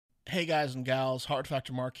Hey guys and gals, Hard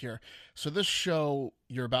Factor Mark here. So this show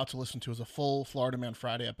you're about to listen to is a full Florida Man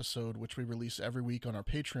Friday episode, which we release every week on our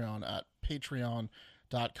Patreon at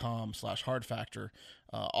patreon.com/hardfactor.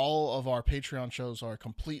 All of our Patreon shows are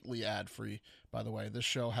completely ad-free, by the way. This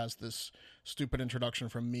show has this stupid introduction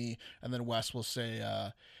from me, and then Wes will say,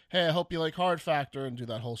 hey, I hope you like Hard Factor, and do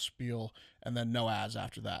that whole spiel, and then no ads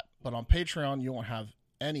after that. But on Patreon, you won't have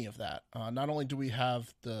any of that. Not only do we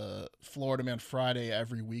have the Florida Man Friday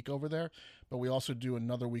every week over there, but we also do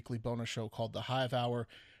another weekly bonus show called the Hive Hour,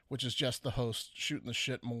 which is just the host shooting the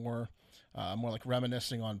shit more like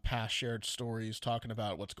reminiscing on past shared stories, talking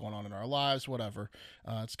about what's going on in our lives, whatever.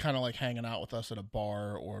 It's kind of like hanging out with us at a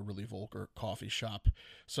bar or a really vulgar coffee shop.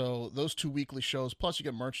 So those 2 weekly shows, plus you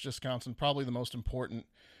get merch discounts, and probably the most important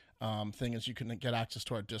thing is you can get access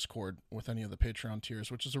to our Discord with any of the Patreon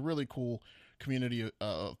tiers, which is a really cool community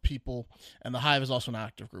of people, and the Hive is also an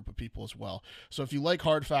active group of people as well. So if you like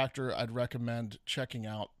Hard Factor, I'd recommend checking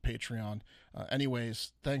out Patreon.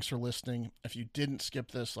 Anyways, thanks for listening. If you didn't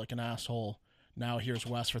skip this like an asshole, now here's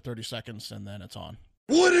Wes for 30 seconds, and then it's on.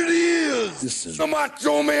 What it is! This is the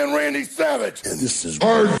Macho Man Randy Savage, and this is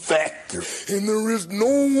Hard Factor. And there is no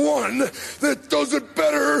one that does it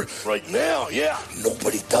better right now. Yeah,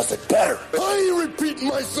 nobody does it better. I ain't repeating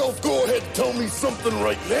myself. Go ahead, tell me something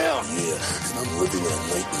right now. Yeah, and I'm living in a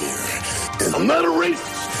nightmare. And I'm not a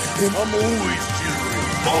racist, and I'm always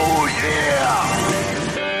cheering. Oh yeah!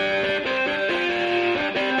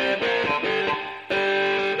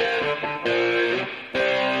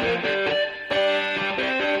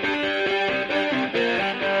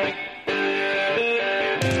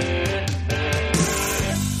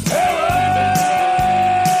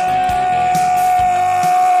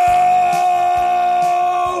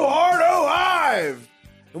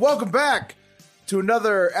 Welcome back to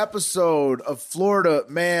another episode of Florida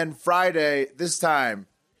Man Friday. This time,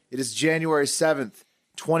 it is January 7th,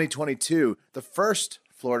 2022. The first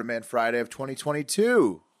Florida Man Friday of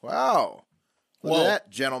 2022. Wow. Look at that,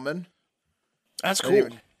 gentlemen. That's cool.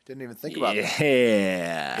 Didn't even think about that.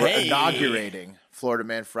 Yeah. We're inaugurating Florida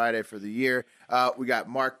Man Friday for the year. We got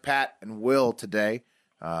Mark, Pat, and Will today.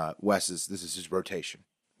 This is his rotation.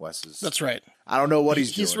 That's right. I don't know what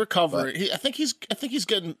he's doing. He's recovering. I think he's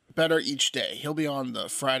getting better each day. He'll be on the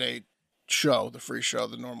Friday show, the free show,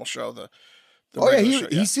 the normal show, the he show.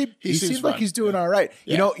 He seems like he's doing all right.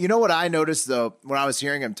 Yeah. You know what I noticed though when I was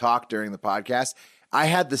hearing him talk during the podcast, I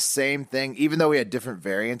had the same thing. Even though we had different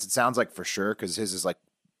variants, it sounds like for sure because his is like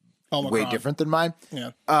way different than mine.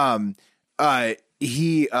 Yeah.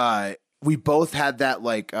 We both had that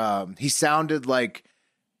like he sounded like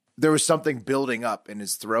there was something building up in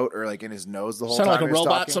his throat or like in his nose the whole time. Sound like a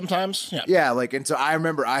robot talking. Sometimes. Yeah. Yeah. Like, and so I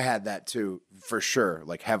remember I had that too, for sure,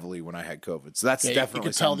 like heavily when I had COVID. So that's definitely you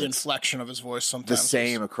could tell the inflection of his voice sometimes. The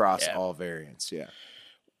same across all variants. Yeah.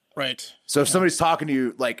 Right. So if somebody's talking to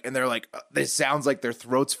you, like, and they're like, this sounds like their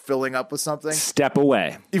throat's filling up with something. Step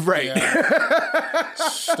away. Right. Yeah.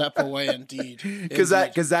 Step away indeed. Because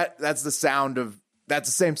that's the sound of, that's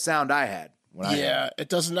the same sound I had. It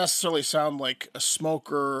doesn't necessarily sound like a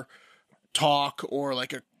smoker talk or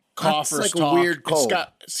like a cougher's like talk. A weird cold. It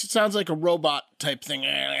sounds like a robot type thing.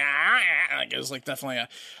 I guess like definitely.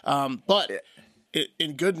 But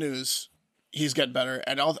in good news, he's getting better,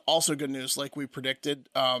 and also good news, like we predicted.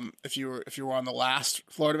 If you were on the last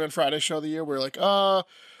Florida Man Friday show of the year, we were like,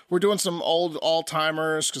 we're doing some old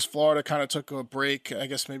all-timers because Florida kind of took a break, I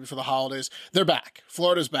guess maybe for the holidays. They're back.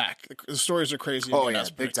 Florida's back. The stories are crazy. Oh, yeah,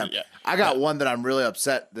 big time. Yeah. I got one that I'm really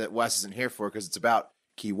upset that Wes isn't here for because it's about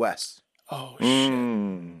Key West. Oh, shit.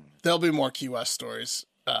 There'll be more Key West stories.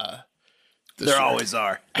 There always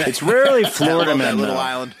are. It's rarely Florida men, little though.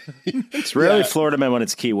 island. It's rarely Florida men when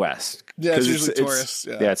it's Key West. Yeah, it's usually tourists.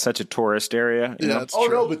 Yeah, it's such a tourist area. You know? It's true.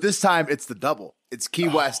 No, but this time it's the double. It's Key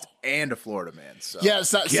West and a Florida man. So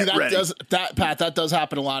that does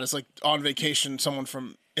happen a lot. It's like on vacation, someone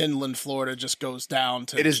from inland Florida just goes down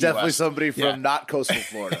to. It is Key definitely West. somebody from not coastal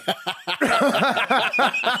Florida.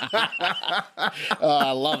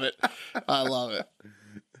 I love it.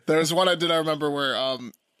 There's one I remember where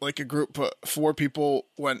like a group of 4 people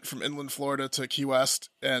went from inland Florida to Key West,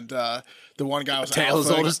 and the one guy was tale as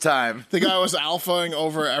old as time. The guy was alphaing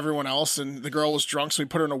over everyone else, and the girl was drunk, so he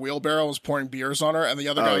put her in a wheelbarrow and was pouring beers on her, and the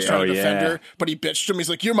other guy was trying to defend her, but he bitched him. He's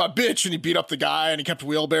like, "You're my bitch," and he beat up the guy, and he kept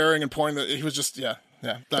wheelbarrowing and pouring he was just that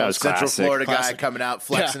was Central Florida guy coming out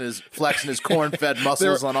flexing his corn-fed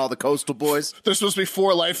muscles on all the coastal boys. There's supposed to be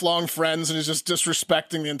 4 lifelong friends, and he's just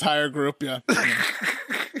disrespecting the entire group. Yeah.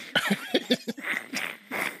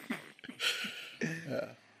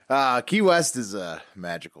 Key West is a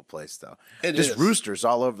magical place, though. Just roosters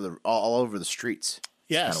all over the streets.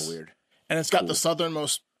 Yes. Kind of weird. And it's got the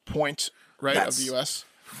southernmost point, right, of the U.S.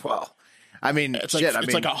 Well, I mean, It's like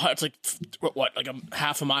like a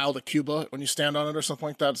half a mile to Cuba when you stand on it or something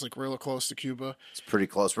like that. It's like real close to Cuba. it's pretty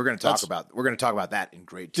close. We're going to talk about that in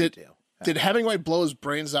great detail. Did Hemingway blow his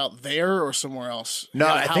brains out there or somewhere else? No,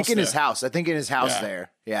 I think in his house. I think in his house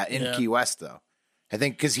there. Yeah, in Key West though. I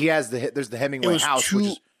think because he has there's the Hemingway house, which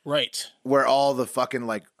is where all the fucking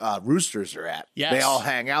like roosters are at. Yes. They all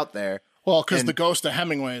hang out there. Well, because the ghost of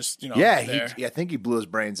Hemingway is, I think he blew his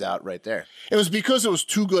brains out right there. It was because it was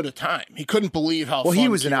too good a time. He couldn't believe how. Well, fun he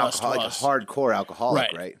was Key an West alcoholic, was. a hardcore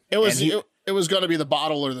alcoholic, right? It was. It was going to be the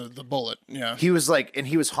bottle or the bullet. Yeah. He was like, and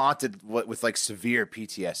he was haunted with like severe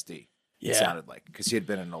PTSD. Yeah. It sounded like because he had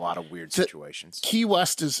been in a lot of weird situations. Key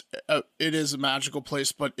West is it is a magical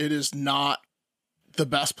place, but it is not the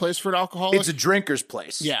best place for an alcoholic. It's a drinker's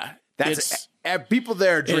place. Yeah, that's people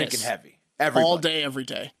there are drinking heavy. Everybody. All day, every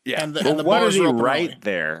day. Yeah. And But the what bars did he are open write early.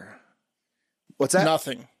 there? What's that?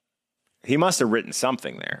 Nothing. He must have written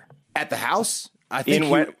something there. At the house? I think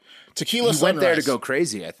Tequila he went there to Sunrise. go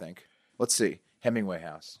crazy, I think. Let's see. Hemingway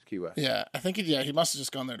House, Key West. Yeah, I think he must have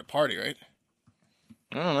just gone there to party, right?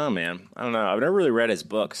 I don't know, man. I don't know. I've never really read his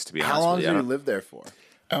books, to be honest How long with did you. he live there for?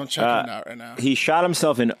 I'm checking it out right now. He shot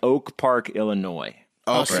himself in Oak Park, Illinois.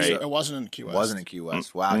 Oh, So okay. it wasn't in Key West. Wasn't in Key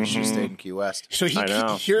West. Wow, he should have stayed in Key West. So I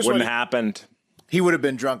know. here's Wouldn't what happened. He would have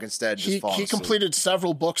been drunk instead. Just he falling asleep. completed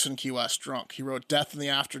several books in Key West drunk. He wrote Death in the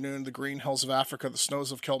Afternoon, The Green Hills of Africa, The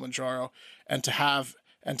Snows of Kilimanjaro, and to have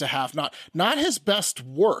not his best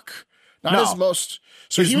work. Not his most.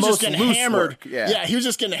 So he was just getting hammered. Work, yeah. He was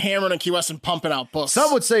just getting hammered in Key West and pumping out books.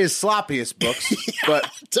 Some would say his sloppiest books, but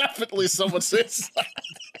Definitely someone says.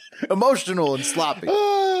 emotional and sloppy.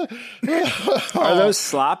 Are those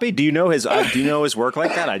sloppy? Do you know his work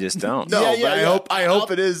like that? I just don't. No, Yeah, but yeah, I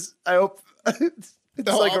hope it is. I hope it's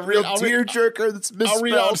like a real tearjerker that's misspelled. I'll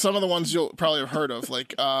read out some of the ones you'll probably have heard of, like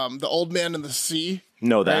The Old Man in the Sea.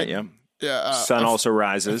 Know that, Right? yeah. Yeah, Sun also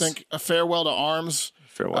rises. I think A Farewell to Arms.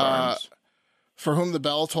 Farewell Arms. For Whom the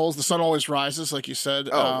Bell Tolls, The Sun Always Rises, like you said.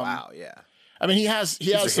 Oh wow, yeah. I mean, he has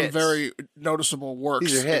are some hits. very noticeable works.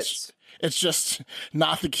 These are hits. It's just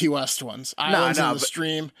not the Key West ones. Islands in the but-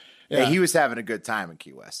 Stream. Yeah, Yeah. he was having a good time in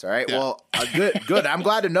Key West. All right. Well, good. I'm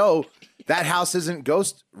glad to know that house isn't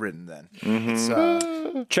ghost ridden. Then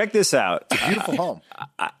it's Check this out. a beautiful home.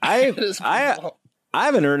 I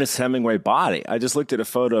have an Ernest Hemingway body. I just looked at a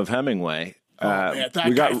photo of Hemingway. Man,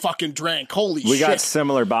 that guy fucking drank. Holy We shit. got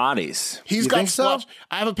similar bodies. He's You got think so? splotch.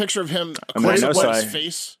 I have a picture of him mean, I close know up so. on his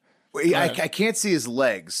face. Wait, I can't see his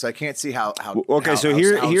legs, so I can't see how. Okay, so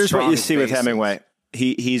here's strong what you his see with base is. Hemingway.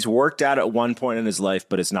 He's worked out at one point in his life,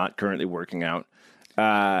 but is not currently working out.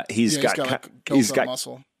 He's Yeah, got built up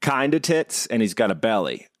muscle. kind of tits, and he's got a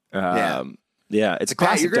belly. Yeah, it's a Pat,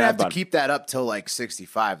 classic you're gonna dad have to bod. keep that up till like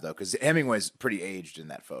 65 though, because Hemingway's pretty aged in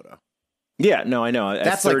that photo. Yeah, no, I know. At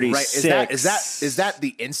That's like 36, right. Is that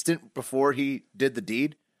the instant before he did the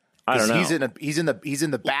deed? I don't know. He's in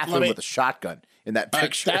the bathroom with a shotgun in that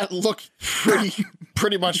picture. That looked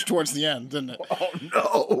pretty much towards the end, didn't it? Oh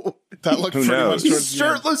no! That looked pretty knows? much He's towards the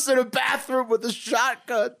end. shirtless in a bathroom with a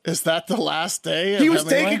shotgun. Is that the last day? He of was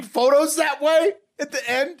Hemingway? taking photos that way at the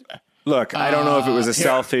end. Look, I don't know if it was a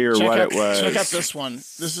selfie or what it was. Check out this one.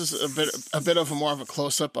 This is a bit of more of a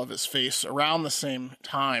close up of his face around the same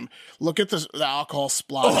time. Look at the alcohol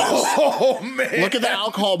splotches. Oh man! Look at the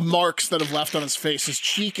alcohol marks that have left on his face. His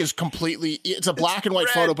cheek is completely. It's a black and white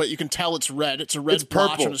red. photo, but you can tell it's red. It's a red blotch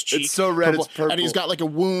purple. on his cheek. It's so red, it's purple. And he's got like a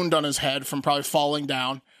wound on his head from probably falling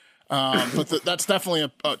down. But that's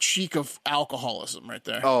definitely a cheek of alcoholism right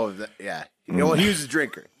there. Oh yeah. You know what? He was a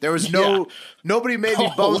drinker. There was nobody made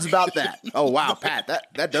any bones about that. Oh wow, Pat,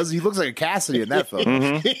 that does. He looks like a Cassidy in that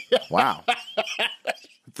photo. Wow.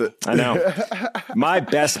 I know. My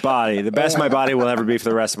best body, the best my body will ever be for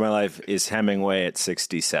the rest of my life, is Hemingway at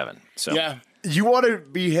 67. So Yeah. You want to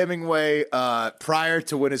be Hemingway prior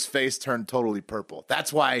to when his face turned totally purple.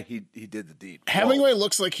 That's why he did the deed. Hemingway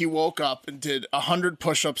looks like he woke up and did 100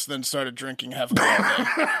 push-ups, then started drinking heavily all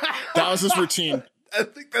day. That was his routine. I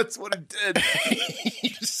think that's what it did.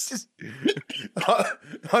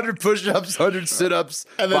 100 push-ups, 100 sit-ups,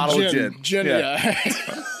 And then bottle of gin. yeah.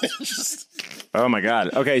 Oh my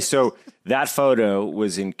God. Okay, so that photo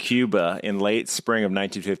was in Cuba in late spring of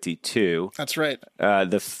 1952. That's right.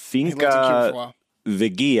 The He lived in Cuba for a Finca while.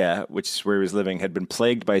 Vigilla, which is where he was living, had been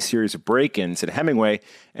plagued by a series of break-ins, and Hemingway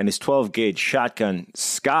and his 12-gauge shotgun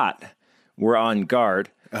Scott were on guard.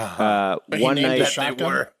 One named night, the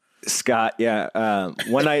shotgun? Scott, yeah.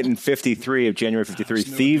 One night in January 53,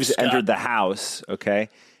 thieves entered the house, okay?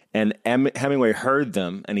 And Hemingway heard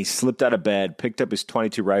them, and he slipped out of bed, picked up his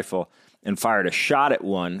 .22 rifle, and fired a shot at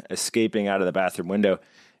one, escaping out of the bathroom window.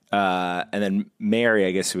 And then Mary,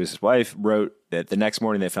 I guess who was his wife, wrote that the next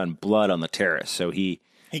morning they found blood on the terrace. So he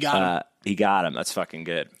got him. He got him. That's fucking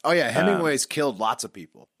good. Oh yeah, Hemingway's killed lots of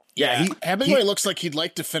people. Yeah, Hemingway looks like he'd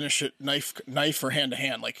like to finish it knife or hand to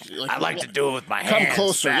hand. Like I'd like to do it with my come hands.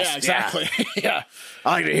 closer. Best. Yeah, exactly. Yeah.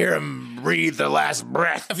 I like to hear him breathe their last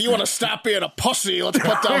breath. If you want to stop being a pussy, let's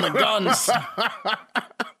put down the guns.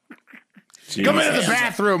 Come into the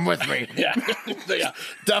bathroom with me. Yeah.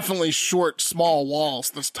 Definitely short, small walls.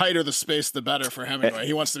 The tighter the space, the better for Hemingway.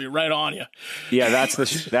 He wants to be right on you. Yeah, that's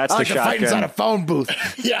the I like to fight inside a shotgun. phone booth.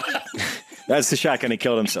 Yeah. That's the shotgun he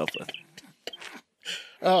killed himself with.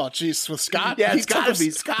 Oh, jeez. With Scott? Yeah, He it's got to took be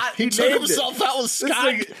him- Scott. He took himself out with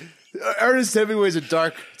Scott. Ernest Hemingway's a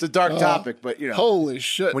dark topic, but Holy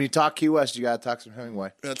shit. when you talk Key West, you got to talk some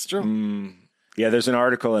Hemingway. That's true. Yeah, there's an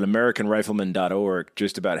article at AmericanRifleman.org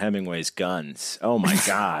just about Hemingway's guns. Oh my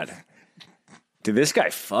God. Dude, this guy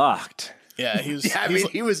fucked. Yeah, he was. Yeah, I mean,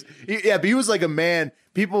 but he was like a man.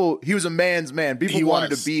 He was a man's man. People He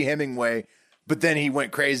wanted was. to be Hemingway, but then he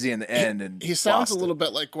went crazy in the end. And He sounds lost a little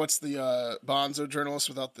bit like what's the Bonzo journalist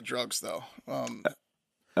without the drugs, though. Hunter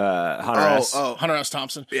S. Hunter S.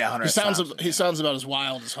 Thompson. Yeah, Hunter He S. sounds. Thompson, He sounds about as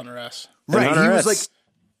wild as Hunter S. it. And Right. Hunter He was S.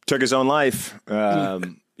 took his own life.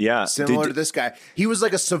 Yeah. similar to this guy. He was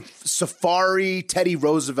like a safari Teddy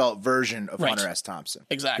Roosevelt version of Right. Hunter S. Thompson.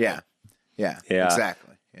 Exactly. Yeah. Yeah.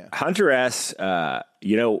 Exactly. Yeah. Hunter S.,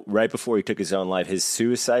 right before he took his own life, his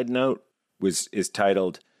suicide note is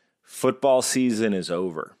titled, "Football season is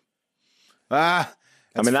over."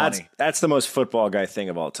 That's the most football guy thing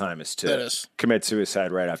of all time is It to is. commit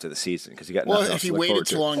suicide right after the season because you got Well, nothing else if he to look waited forward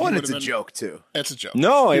too to. long, Well, he and would it's a have been. joke too. It's a joke.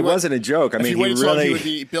 No, He it would- wasn't a joke. I If mean, he he waited too long, he really would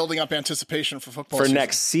be building up anticipation for football for season.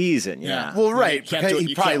 next season. Yeah. Well, right. You can't do it- He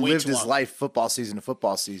you probably can't wait lived too his long. life football season to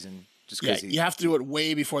football season just Yeah, because you have to do it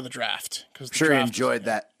way before the draft. Because I'm sure he enjoyed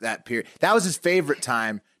that period. That was his favorite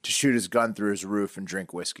time to shoot his gun through his roof and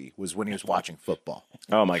drink whiskey was when he was watching football.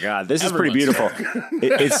 Oh my God, this is pretty Everyone's-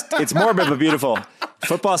 beautiful. It's morbid but beautiful.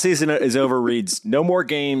 Football season is over. Reads no more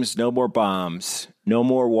games, no more bombs, no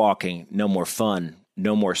more walking, no more fun,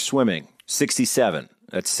 no more swimming. 67.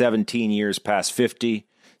 That's 17 years past 50.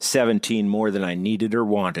 17 more than I needed or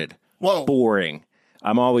wanted. Whoa. Boring.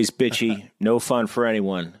 I'm always bitchy. No fun for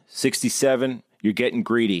anyone. 67. You're getting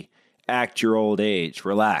greedy. Act your old age.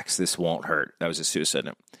 Relax. This won't hurt. That was a suicide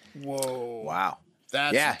note. Whoa. Wow.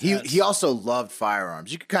 That's Yeah, intense. he also loved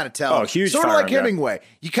firearms. You could kind of tell. Oh, huge Sort of firearm like guy. Hemingway.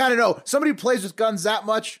 You kind of know somebody who plays with guns that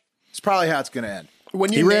much. It's probably how it's going to end.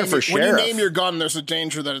 When He you ran name for it- when you sheriff. name your gun, there's a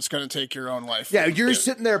danger that it's going to take your own life. Yeah, you're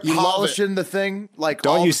sitting there You love polishing the thing like.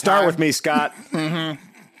 Don't all you the start time. with me, Scott.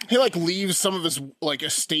 He leaves some of his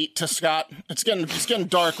estate to Scott. It's getting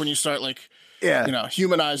dark when you start Yeah.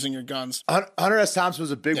 humanizing your guns. Hunter S. Thompson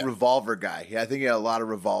was a big Yeah. revolver guy. Yeah, I think he had a lot of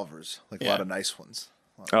revolvers, a lot Yeah. of nice ones.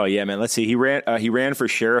 Oh yeah, man. Let's see. He ran for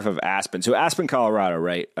sheriff of Aspen. So Aspen, Colorado,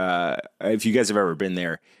 right? If you guys have ever been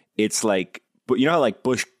there, it's like, but you know how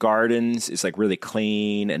Busch Gardens is really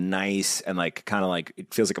clean and nice and kind of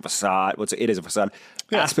it feels like a facade. It is a facade.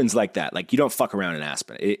 Aspen's like that. You don't fuck around in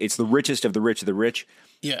Aspen. It's the richest of the rich of the rich.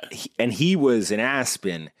 Yeah. And he was in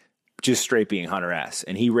Aspen just straight being Hunter S.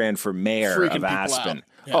 And he ran for mayor Freaking of people Aspen. out.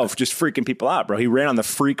 Yeah. Oh, just freaking people out, bro. He ran on the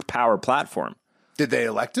freak power platform. Did they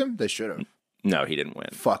elect him? They should have. No, he didn't win.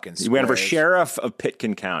 Fucking He ran for squares. sheriff of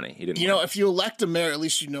Pitkin County. He didn't win. If you elect a mayor, at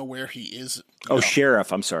least you know where he is.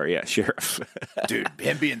 Sheriff. I'm sorry. Yeah, sheriff. Dude,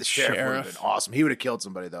 him being the sheriff would have Sheriff. been awesome. He would have killed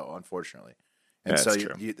somebody, though, unfortunately. And That's so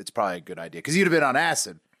true. it's probably a good idea because he'd have been on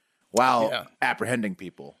acid while Yeah. apprehending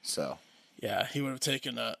people. So Yeah, he would have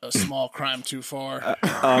taken a small crime too far.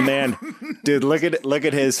 Oh man, dude, look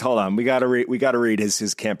at his. Hold on, we gotta read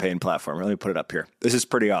his campaign platform. Let me put it up here. This is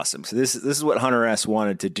pretty awesome. So this is what Hunter S.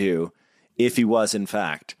 wanted to do if he was in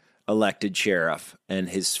fact elected sheriff. And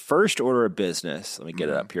his first order of business, let me get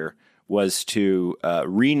it up here, was to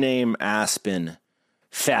rename Aspen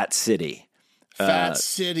Fat City Fat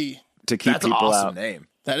City. to keep that's an people awesome out. name.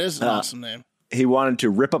 That is an awesome name. He wanted to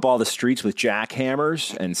rip up all the streets with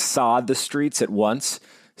jackhammers and sod the streets at once,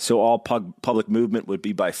 so all public movement would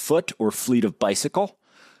be by foot or fleet of bicycle.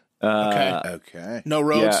 Okay. No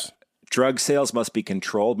roads. Yeah. Drug sales must be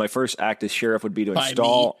controlled. My first act as sheriff would be to By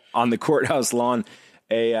install on the courthouse lawn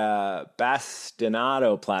a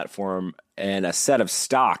bastinado platform and a set of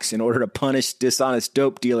stocks in order to punish dishonest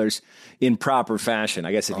dope dealers in proper fashion.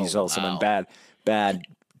 I guess if you sold someone bad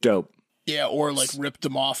dope. Yeah, or ripped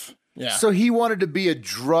them off. Yeah. So he wanted to be a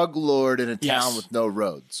drug lord in a town Yes. with no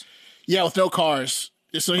roads. Yeah, with no cars.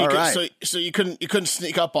 So you couldn't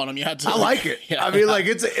sneak up on him. You had to. I like it. Yeah. I mean, like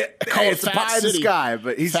it's a pie in the sky,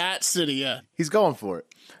 but Fat City. Yeah, he's going for it.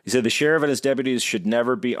 He said the sheriff and his deputies should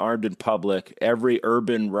never be armed in public. Every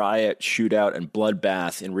urban riot, shootout, and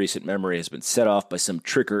bloodbath in recent memory has been set off by some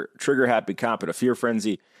trigger-happy cop in a fear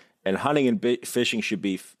frenzy, and hunting and fishing should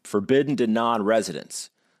be forbidden to non-residents.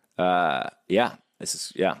 This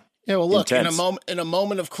is. Yeah, well, look, intense. in a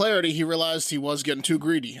moment of clarity, he realized he was getting too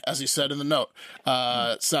greedy, as he said in the note.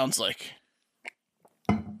 Sounds like.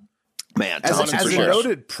 Man, as a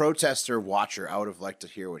noted protester watcher, I would have liked to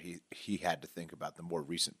hear what he had to think about the more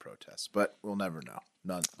recent protests, but we'll never know.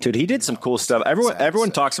 None. Dude, he did some cool stuff.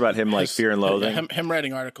 Everyone talks about him like Fear and Loathing. Him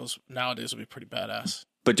writing articles nowadays would be pretty badass.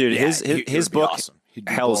 But dude, his book awesome.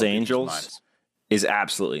 Hell's Angels is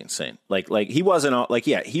absolutely insane. Like he wasn't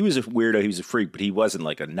he was a weirdo, he was a freak, but he wasn't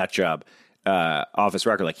like a nut job off his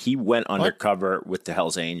record. Like he went undercover with the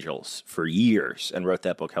Hell's Angels for years and wrote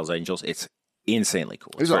that book Hell's Angels. It's insanely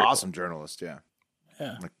cool. He's an awesome journalist, yeah.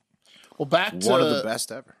 Well, back to one of the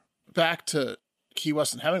best ever. Back to Key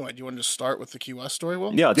West and Hemingway. Do you want to just start with the Key West story,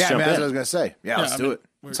 Will? Yeah, that's what I was going to say. Yeah, let's do it.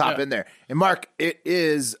 Let's hop in there. And Mark, it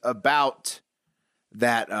is about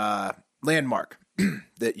that landmark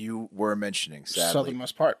that you were mentioning, sadly.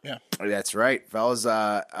 Southernmost part, yeah. That's right, fellas.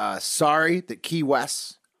 Sorry that Key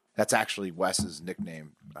West, that's actually Wes's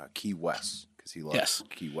nickname, Key West. He loves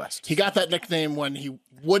Key West. He got that nickname when he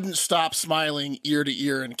wouldn't stop smiling ear to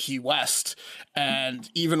ear in Key West. And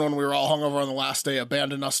even when we were all hungover on the last day,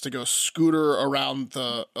 abandoned us to go scooter around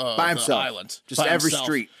the island. Just every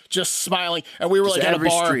street. Just smiling. And we were like at a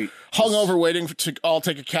bar, hungover, waiting to all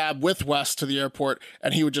take a cab with West to the airport.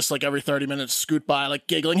 And he would just like every 30 minutes scoot by, like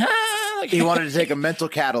giggling. He wanted to take a mental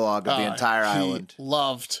catalog of the entire island.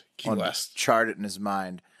 Loved Key West. Chart it in his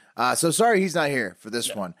mind. So sorry he's not here for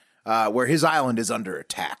this one. Where his island is under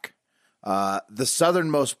attack. The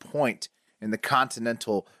southernmost point in the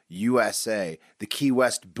continental USA, the Key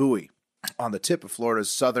West buoy, on the tip of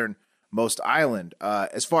Florida's southernmost island,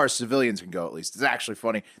 as far as civilians can go, at least. It's actually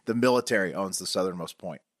funny. The military owns the southernmost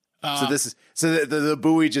point. The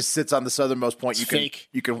buoy just sits on the southernmost point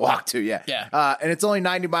you can walk to. Yeah. And it's only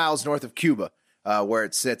 90 miles north of Cuba, where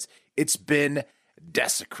it sits. It's been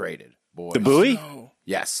desecrated, boys. The buoy? No.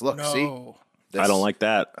 Yes. Look, see? I don't like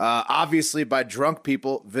that. Obviously, by drunk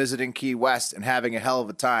people visiting Key West and having a hell of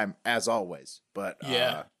a time, as always. But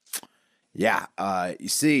you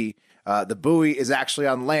see, the buoy is actually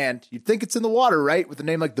on land. You'd think it's in the water, right? With a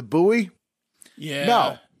name like the buoy?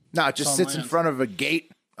 Yeah. No, it just sits in front of a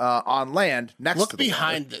gate on land next to the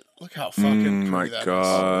behind it. Look how fucking pretty that is.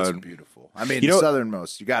 Oh, it's beautiful. I mean, the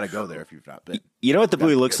southernmost. You got to go there if you've not been. You know what the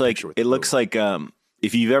buoy looks like? It looks like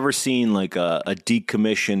if you've ever seen like a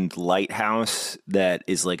decommissioned lighthouse that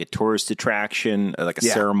is like a tourist attraction, like a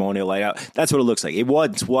ceremonial lighthouse, that's what it looks like. It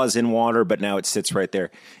once was in water, but now it sits right there.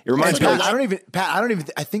 It reminds me.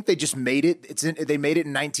 I think they just made it. They made it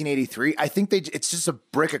in 1983. I think it's just a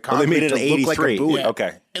brick of concrete. They made it in 83. Like a buoy. Yeah.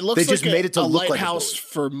 Okay. It looks made it to look lighthouse like a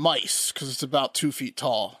for mice because it's about 2 feet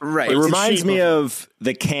tall. Right. It reminds me of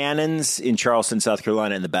the cannons in Charleston, South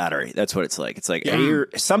Carolina, and the Battery. That's what it's like. It's like here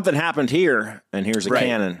something happened here, and here's a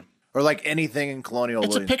cannon. Or like anything in colonial.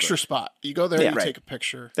 It's a picture spot. You go there, you take a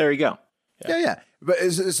picture. There you go. Yeah. But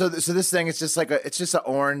so this thing, it's just like it's just an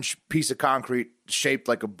orange piece of concrete shaped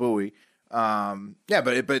like a buoy.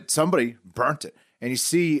 But somebody burnt it, and you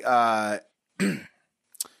see.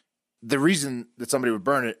 The reason that somebody would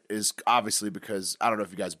burn it is obviously because I don't know if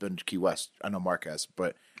you guys have been to Key West. I know Mark has,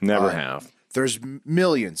 but never have. There's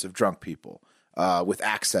millions of drunk people with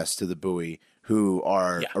access to the buoy who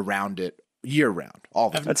are around it year round. All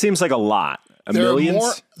the time. That seems like a lot.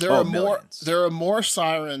 Millions? There are more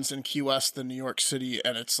sirens in Key West than New York City,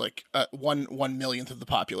 and it's like 1/1,000,000th of the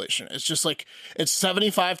population. It's just like it's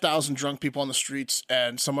 75,000 drunk people on the streets,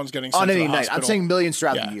 and someone's getting sent on to any the night. hospital. I'm saying millions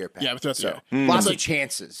throughout the year. Pat. Yeah, but that's lots of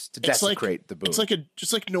chances to desecrate the buoy. It's like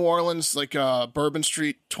just like New Orleans, like Bourbon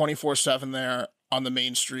Street, 24/7 there on the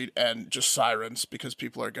main street, and just sirens because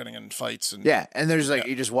people are getting in fights. And and there's like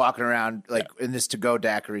you're just walking around like in this to-go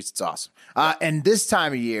daiquiris. It's awesome. And this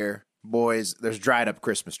time of year, boys, there's dried up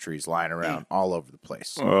Christmas trees lying around all over the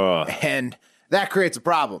place. And that creates a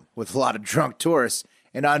problem with a lot of drunk tourists.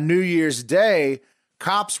 And on New Year's Day,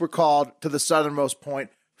 cops were called to the southernmost point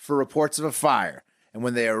for reports of a fire. And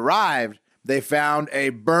when they arrived, they found a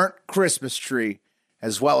burnt Christmas tree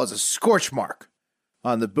as well as a scorch mark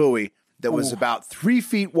on the buoy that was about 3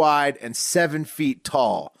 feet wide and 7 feet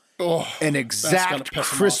tall. An exact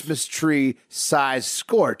Christmas tree size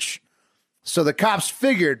scorch. So the cops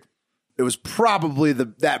figured it was probably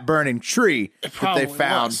that burning tree that they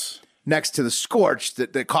found next to the scorch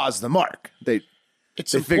that caused the mark.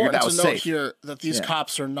 It's they figured important that was to note safe. here that these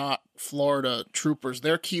cops are not Florida troopers.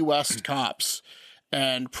 They're Key West cops,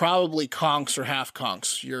 and probably conks or half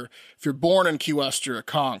conks. If you're born in Key West, you're a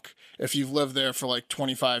conk. If you've lived there for like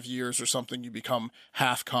 25 years or something, you become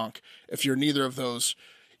half conk. If you're neither of those,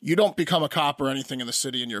 you don't become a cop or anything in the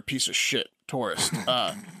city, and you're a piece of shit tourist.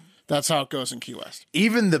 That's how it goes in Key West.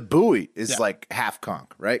 Even the buoy is like half conch,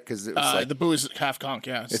 right? Because it was like the buoy's half conch.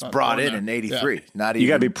 Yeah, it's brought in '83. Yeah. Not even You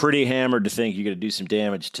got to be pretty hammered to think you're going to do some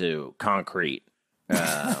damage to concrete.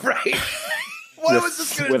 right. What was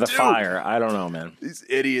this going to do with a fire? I don't know, man. These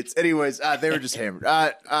idiots. Anyways, they were just hammered.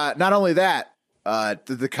 Not only that,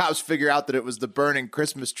 the cops figure out that it was the burning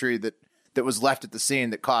Christmas tree that was left at the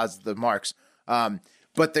scene that caused the marks.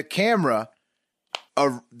 But the camera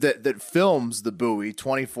that films the buoy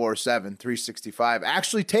 24/7, 365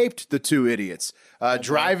 actually taped the two idiots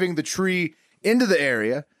driving the tree into the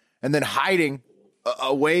area and then hiding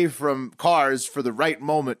away from cars for the right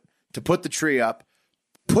moment to put the tree up,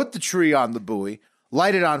 put the tree on the buoy,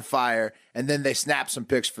 light it on fire, and then they snap some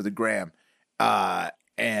pics for the gram.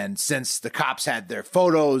 And since the cops had their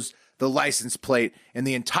photos, the license plate, and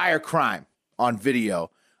the entire crime on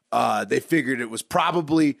video, they figured it was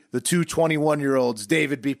probably the two 21-year-olds,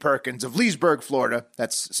 David B. Perkins of Leesburg, Florida,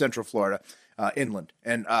 that's Central Florida, inland,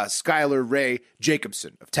 and Skylar Ray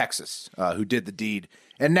Jacobson of Texas, who did the deed,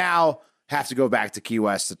 and now have to go back to Key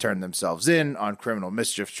West to turn themselves in on criminal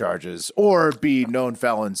mischief charges or be known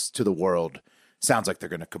felons to the world. Sounds like they're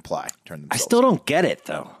going to comply. Turn themselves. I still don't get it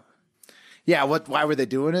though. Yeah, why were they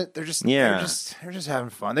doing it? They're just having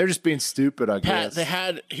fun. They're just being stupid, I guess.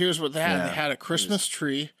 Here's what they had. Yeah. They had a Christmas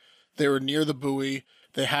tree. They were near the buoy.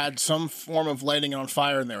 They had some form of lighting it on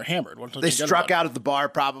fire, and they were hammered. They struck out at the bar,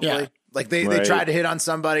 probably. Yeah. Like they tried to hit on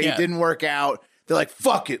somebody. Yeah. It didn't work out. They're like,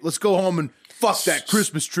 fuck it. Let's go home and fuck that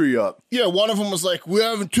Christmas tree up. Yeah, one of them was like, we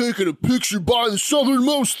haven't taken a picture by the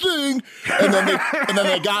southernmost thing. And then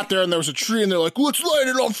they got there, and there was a tree, and they're like, let's light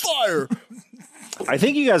it on fire. I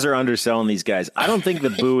think you guys are underselling these guys. I don't think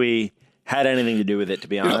the buoy had anything to do with it, to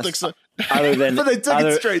be honest. I don't think so. Other than, but they took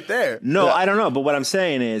it straight there. No, I don't know. But what I'm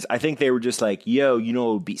saying is, I think they were just like, yo, you know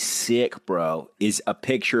what would be sick, bro, is a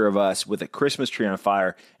picture of us with a Christmas tree on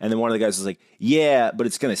fire. And then one of the guys was like, yeah, but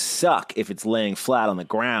it's going to suck if it's laying flat on the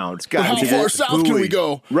ground. How far south can we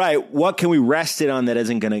go? Right. What can we rest it on that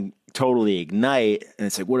isn't going to totally ignite? And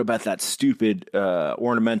it's like, what about that stupid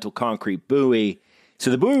ornamental concrete buoy?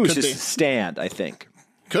 So the buoy was just a stand, I think.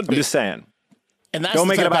 I'm just saying. And that's Don't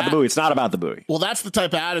make it about the buoy. It's not about the buoy. Well, that's the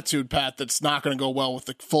type of attitude, Pat, that's not going to go well with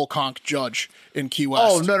the full conch judge in Key West.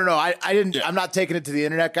 Oh, no. I didn't. Yeah. I'm not taking it to the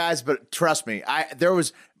internet, guys, but trust me. There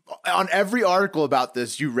was, on every article about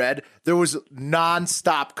this you read, there was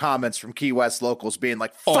nonstop comments from Key West locals being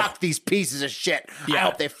like, fuck these pieces of shit. Yeah. I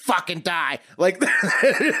hope they fucking die. Like,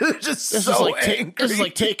 they're just this so angry. This is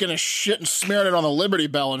like taking a shit and smearing it on the Liberty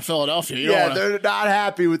Bell in Philadelphia. They're not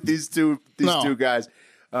happy with these two guys.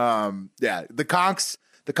 The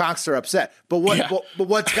conchs are upset. But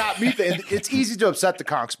what's got me it's easy to upset the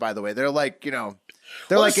conchs, by the way. They're like, they're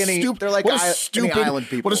like any island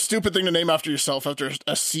people. What a stupid thing to name after yourself, after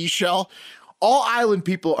a seashell. All island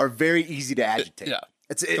people are very easy to agitate. Yeah.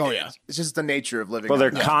 It's just the nature of living. Well,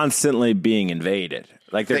 they're constantly being invaded.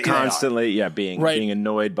 Like they're constantly being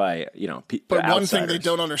annoyed by, But one thing they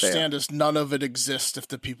don't understand is none of it exists if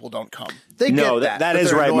the people don't come. They get that. That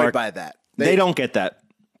is right, Mark. By that. They don't get that.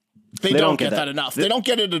 They don't get that enough. They don't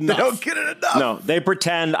get it enough. They don't get it enough. No, they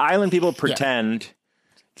pretend. Island people pretend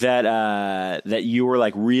that you were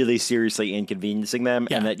like really seriously inconveniencing them,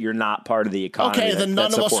 and that you're not part of the economy. Okay, then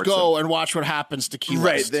none of us go and watch what happens to Key West.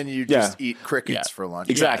 Right, then you just eat crickets for lunch.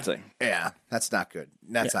 Exactly. Yeah, that's not good.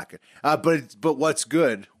 That's not good. But what's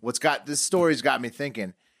good? This story's got me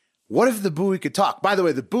thinking. What if the buoy could talk? By the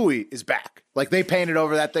way, the buoy is back. Like they painted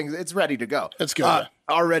over that thing. It's ready to go. It's good.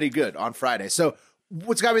 Already good on Friday. So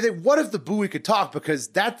what's got me thinking, what if the buoy could talk? Because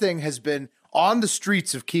that thing has been on the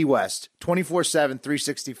streets of Key West 24/7,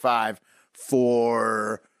 365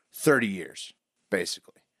 for 30 years,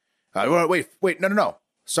 basically. Wait, no.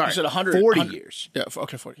 Sorry. You said 100. 40 years. Yeah,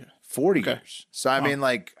 okay, 40. 40 years. So, I mean,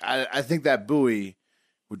 like, I think that buoy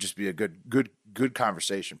would just be a good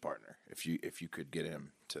conversation partner if you could get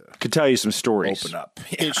him to could tell you some stories. Open up.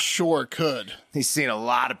 Yeah. It sure could. He's seen a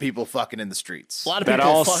lot of people fucking in the streets. A lot of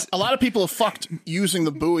people have fucked using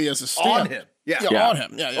the buoy as a stand. On him. Yeah, on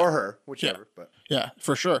him. Yeah. Or her, whichever. But yeah,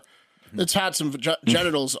 for sure. It's had some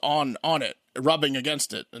genitals on it, rubbing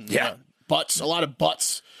against it, and butts. A lot of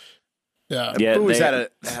butts. Yeah, buoys had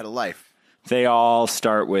a life. They all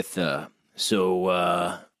start with after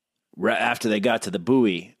they got to the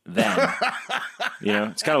buoy, then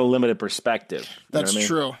it's kind of a limited perspective. That's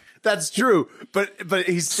true. That's true. But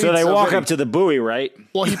he's So they walk up to the buoy, right?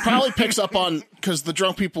 Well, he probably picks up on, because the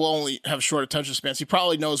drunk people only have short attention spans. He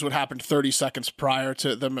probably knows what happened 30 seconds prior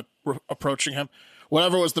to them approaching him.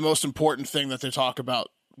 Whatever was the most important thing that they talk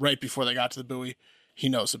about right before they got to the buoy, he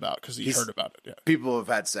knows about because he's heard about it. Yeah. People have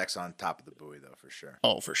had sex on top of the buoy, though, for sure.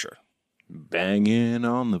 Oh, for sure. Banging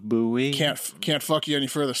on the buoy. Can't fuck you any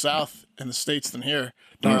further south in the States than here,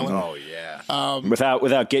 darling. Oh yeah.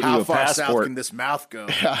 Without getting you How a far south passport. can this mouth go?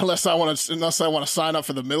 Unless I want to sign up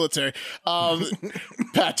for the military.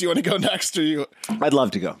 Pat, do you want to go next, or you? I'd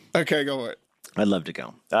love to go. Okay, go for it. I'd love to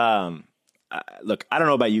go. Look, I don't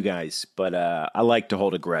know about you guys, but I like to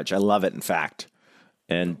hold a grudge. I love it, in fact.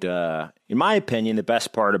 And in my opinion, the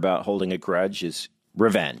best part about holding a grudge is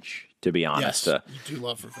revenge, to be honest. Yes, you do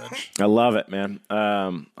love revenge. I love it, man.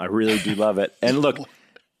 I really do love it. And look,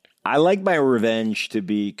 I like my revenge to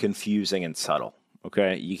be confusing and subtle,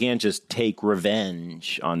 okay? You can't just take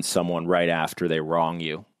revenge on someone right after they wrong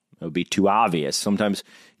you. It would be too obvious. Sometimes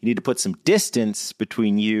you need to put some distance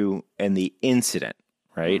between you and the incident,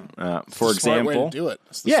 right? For example, smart way to do it.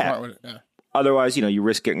 It's the yeah. smart way to, yeah. Otherwise, you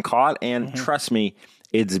risk getting caught. And trust me,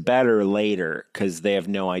 it's better later because they have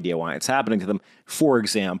no idea why it's happening to them. For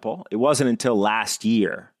example, it wasn't until last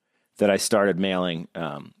year that I started mailing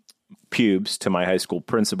pubes to my high school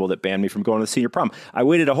principal that banned me from going to the senior prom. I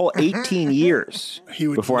waited a whole 18 years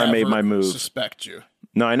before I made my move. Suspect you.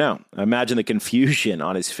 No, I know. Imagine the confusion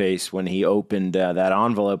on his face when he opened that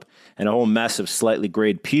envelope, and a whole mess of slightly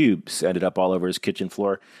grayed pubes ended up all over his kitchen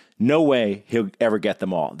floor. No way he'll ever get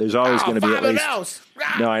them all. There's always going to be at least.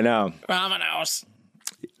 No, I know.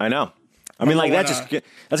 I know. I mean, like that's going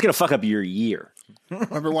to fuck up your year.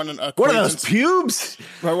 Remember when what are those pubes?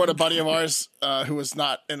 Remember when a buddy of ours who was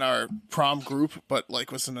not in our prom group, but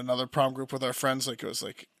like was in another prom group with our friends, like it was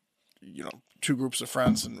like, two groups of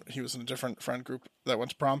friends, and he was in a different friend group that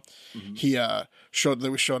went to prom. He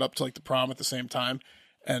we showed up to like the prom at the same time,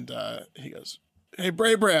 and he goes, "Hey,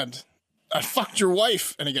 Braybrand, I fucked your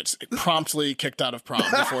wife," and he gets promptly kicked out of prom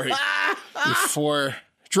before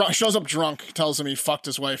shows up drunk, tells him he fucked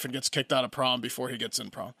his wife, and gets kicked out of prom before he gets in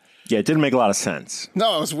prom. Yeah, it didn't make a lot of sense.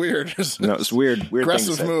 No, it was weird. It was weird.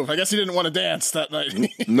 Aggressive move. I guess he didn't want to dance that night.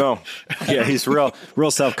 No. Yeah, he's real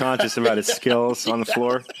self-conscious about his skills on the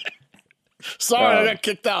floor. Sorry, I got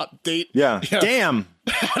kicked out. Date. Yeah. Damn.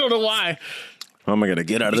 I don't know why. How am I going to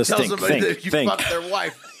get out of this thing? That you fucked their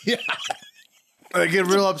wife. Yeah. I get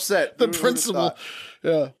real upset. The principal.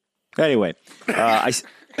 Yeah. Anyway, I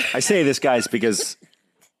say this, guys, because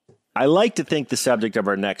I like to think the subject of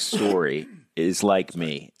our next story is like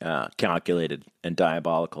me, calculated and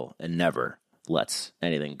diabolical, and never lets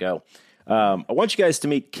anything go. I want you guys to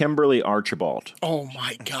meet Kimberly Archibald. Oh,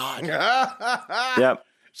 my God. Yep.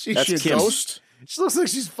 She's a ghost? She looks like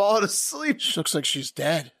she's fallen asleep. She looks like she's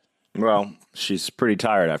dead. Well, she's pretty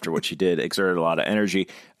tired after what she did, exerted a lot of energy.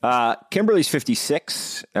 Kimberly's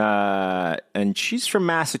 56, and she's from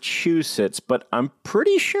Massachusetts, but I'm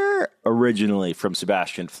pretty sure originally from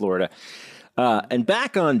Sebastian, Florida. And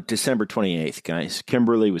back on December 28th, guys,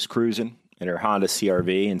 Kimberly was cruising in her Honda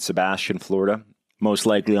CR-V in Sebastian, Florida, most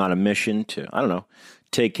likely on a mission to, I don't know,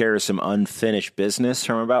 take care of some unfinished business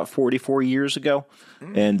from about 44 years ago.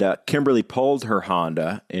 And Kimberly pulled her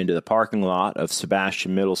Honda into the parking lot of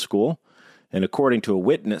Sebastian Middle School. And according to a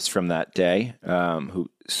witness from that day who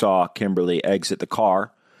saw Kimberly exit the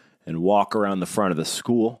car and walk around the front of the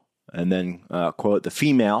school, and then, quote, the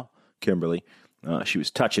female, Kimberly, she was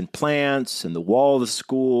touching plants and the wall of the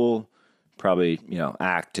school, probably,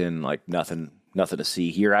 acting like nothing to see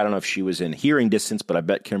here. I don't know if she was in hearing distance, but I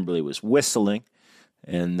bet Kimberly was whistling.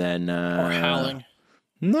 And then or howling.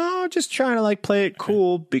 No, just trying to play it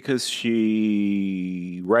cool because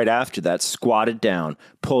she right after that squatted down,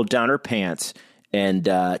 pulled down her pants, and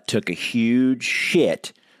took a huge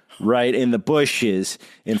shit right in the bushes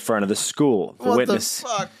in front of the school. The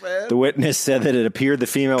fuck, man? The witness said that it appeared the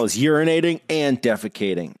female was urinating and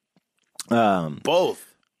defecating.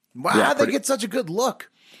 Both. Wow, how'd they get such a good look?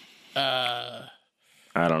 I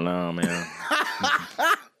don't know, man.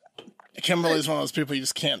 Kimberly's one of those people you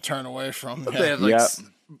just can't turn away from. They have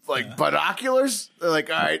binoculars. They're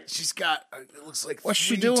like, all right, she's got. It looks like what's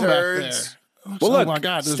she 3 doing turds. back there? Oh my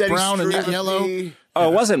God, there's brown and yellow. Oh,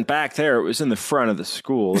 it wasn't back there. It was in the front of the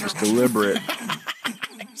school. It was deliberate.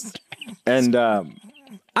 And I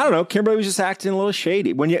don't know. Kimberly was just acting a little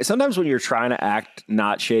shady. Sometimes when you're trying to act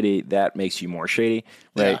not shady, that makes you more shady,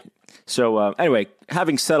 right? Yeah. So anyway,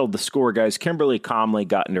 having settled the score, guys, Kimberly calmly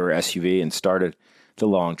got into her SUV and started the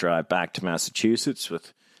long drive back to Massachusetts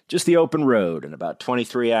with Just the open road and about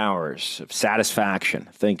 23 hours of satisfaction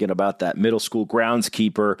thinking about that middle school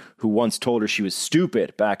groundskeeper who once told her she was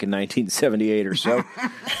stupid back in 1978 or so.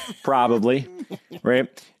 Probably, right?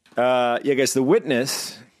 I guess the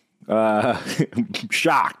witness,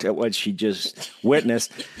 shocked at what she just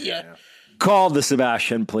witnessed, called the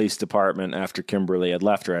Sebastian Police Department after Kimberly had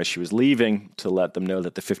left her as she was leaving to let them know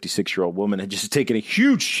that the 56-year-old woman had just taken a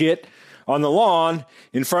huge shit on the lawn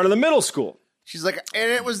in front of the middle school. She's like,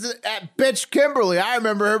 and it was that bitch Kimberly. I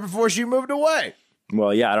remember her before she moved away.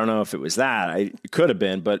 Well, yeah, I don't know if it was that. It could have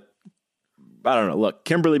been, but I don't know. Look,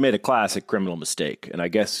 Kimberly made a classic criminal mistake, and I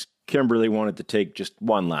guess Kimberly wanted to take just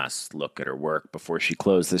one last look at her work before she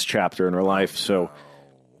closed this chapter in her life. So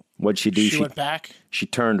what'd she do? She went back? She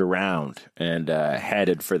turned around and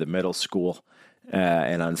headed for the middle school.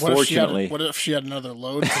 And unfortunately... What if she had another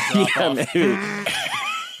load to drop off?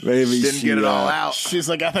 Maybe she didn't get it all out. She's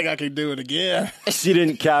like, I think I can do it again. She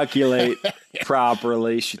didn't calculate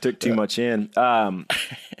properly. She took too much in.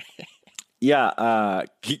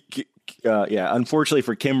 Unfortunately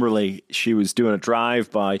for Kimberly, she was doing a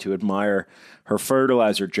drive-by to admire her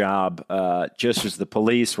fertilizer job just as the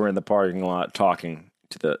police were in the parking lot talking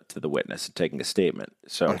to the witness and taking a statement.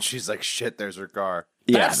 So and she's like, shit, there's her car.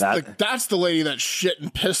 That's the lady that shit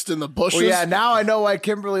and pissed in the bushes. Well, yeah, now I know why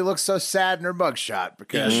Kimberly looks so sad in her mugshot,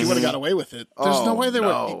 because she would have got away with it. There's no way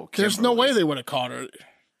they would have caught her.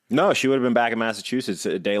 No, she would have been back in Massachusetts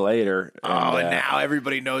a day later. And now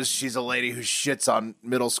everybody knows she's a lady who shits on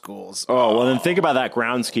middle schools. Oh, well, then think about that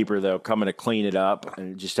groundskeeper, though, coming to clean it up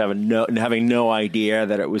and just having no idea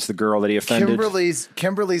that it was the girl that he offended.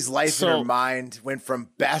 Kimberly's life in her mind went from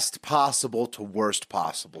best possible to worst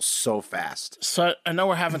possible so fast. So I know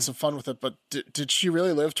we're having some fun with it, but did she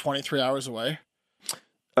really live 23 hours away?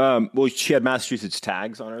 Well, she had Massachusetts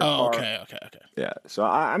tags on her car. Okay. Yeah, so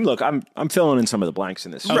I'm filling in some of the blanks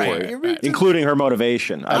in this story, right. including her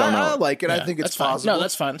motivation. I don't know. I like it. Yeah, I think it's that's fine. plausible. No,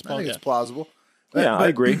 that's fine. I think it's plausible. Yeah, I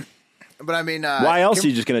agree. But I mean, why else are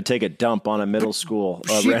you just going to take a dump on a middle school,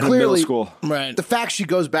 random clearly, middle school? Right. The fact she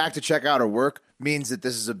goes back to check out her work means that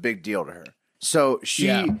this is a big deal to her. So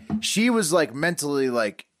she was like mentally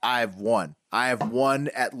like, I've won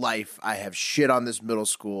at life. I have shit on this middle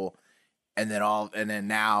school. And then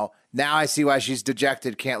now I see why she's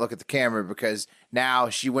dejected, can't look at the camera, because now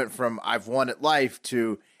she went from I've won at life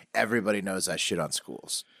to everybody knows I shit on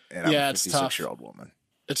schools. And I'm a 56-year-old woman.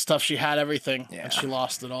 It's tough. She had everything and she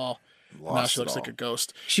lost it all. Now she looks like a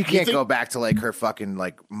ghost. She can't go back to like her fucking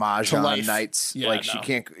like mahjong nights. Yeah, like she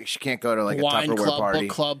can't go to like a wine Tupperware club, party. book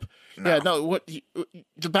club. No. Yeah, no. What?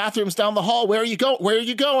 The bathroom's down the hall. Where are you going? Where are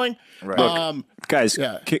you going? Right. Look, guys,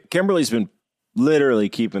 Kimberly's been literally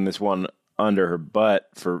keeping this one under her butt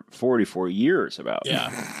for 44 years about. Yeah.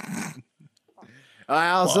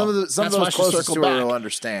 Some of those closest to her will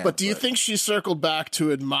understand. But do you think she circled back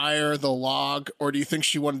to admire the log, or do you think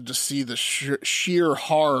she wanted to see the sheer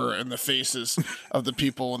horror in the faces of the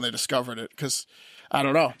people when they discovered it? Because I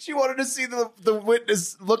don't know. She wanted to see the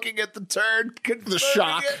witness looking at the turd, the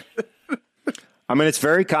shock. I mean, it's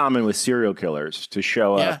very common with serial killers to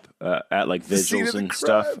show up at like vigils and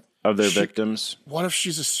stuff of their victims. What if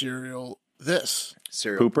she's a serial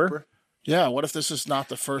Pooper? Yeah, what if this is not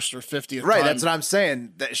the first or 50th Right, time? that's what I'm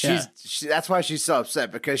saying. That that's why she's so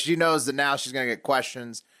upset, because she knows that now she's going to get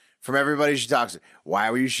questions from everybody she talks to. Why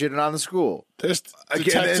were you shitting on the school? She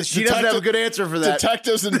doesn't have a good answer for that.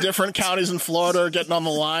 Detectives in different counties in Florida are getting on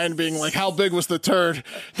the line being like, how big was the turd?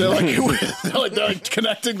 They're like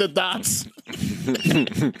connecting the dots.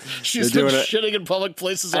 She's been shitting in public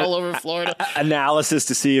places all over Florida. Analysis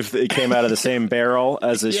to see if it came out of the same barrel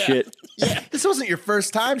as a shit. Yeah. This wasn't your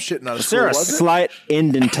first time shitting on a school, there a was it? slight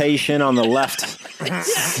indentation on the left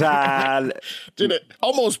side? Did it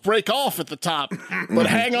almost break off at the top, but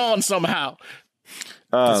hang on somehow.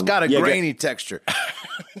 It's got a grainy texture.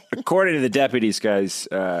 According to the deputies, guys,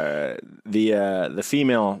 the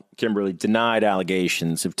female Kimberly denied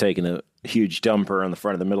allegations of taking a huge dumper on the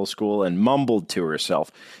front of the middle school and mumbled to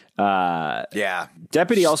herself.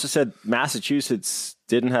 Deputy also said Massachusetts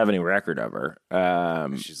didn't have any record of her.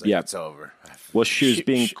 She's like, it's over. Well, she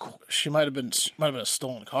might have been a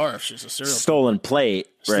stolen car if she's a serial stolen plate,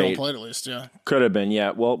 right? Stolen plate, at least, yeah. Could have been,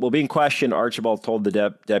 yeah. Well, being questioned, Archibald told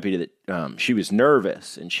the deputy that she was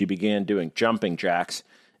nervous and she began doing jumping jacks,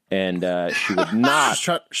 and she would not.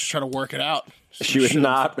 She's trying to work it out. She would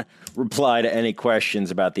not reply to any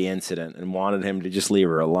questions about the incident and wanted him to just leave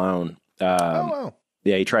her alone. Yeah,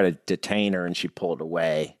 he tried to detain her and she pulled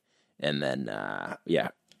away, and then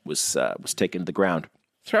was taken to the ground.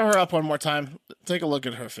 Throw her up one more time. Take a look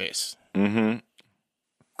at her face.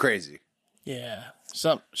 Crazy. Yeah.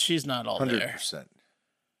 She's not all 100%. there.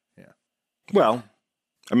 Well,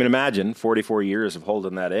 I mean, imagine 44 years of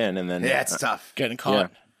holding that in, and then Yeah, it's tough. Getting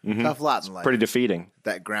caught. Tough lot in life. pretty defeating.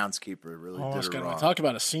 That groundskeeper really did it wrong. Talk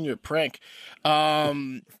about a senior prank.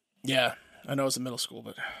 Yeah, I know it was in middle school,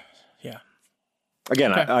 but yeah.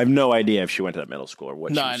 Again, I have no idea if she went to that middle school or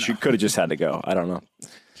what. No, she could have just had to go. I don't know.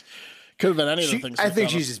 Could have been any of the things. I think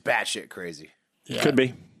she's just batshit crazy. Yeah. Could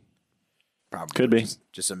be. Probably Could be.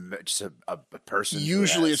 just a person.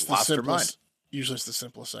 Usually who it's has the lost her mind. simplest. Usually it's the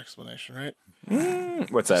simplest explanation, right?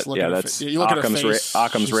 What's that? Look Yeah, at her that's you look at her Occam's, face.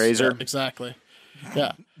 Occam's She's- razor. yeah, exactly.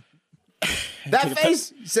 Yeah. That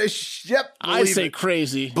face says, "Yep." I say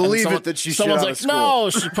crazy. and Believe it that she shit someone's on a like, school. no,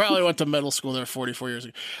 she probably went to middle school there 44 years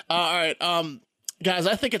ago. All right, guys,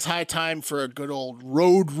 I think it's high time for a good old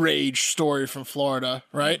road rage story from Florida,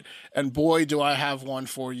 right? And boy, do I have one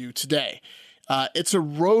for you today. It's a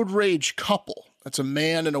road rage couple. It's a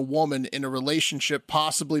man and a woman in a relationship,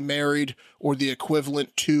 possibly married or the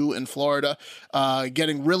equivalent to in Florida,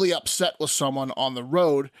 getting really upset with someone on the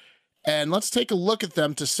road. And let's take a look at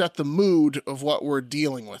them to set the mood of what we're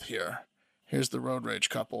dealing with here. Here's the road rage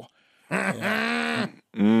couple. That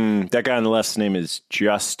guy on the left's name is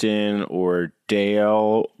Justin or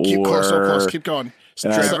Dale or Keep close, so close. Keep going.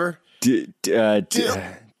 Trevor.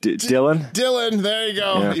 Dylan. Dylan, there you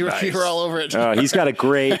go. Yeah. You were all over it. He's got a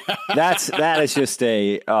great. That is just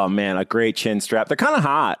a great chin strap. They're kind of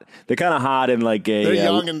hot. They're kind of hot and like a. They're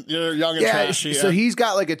young and trashy. So he's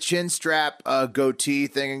got like a chin strap, goatee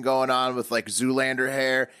thing going on with like Zoolander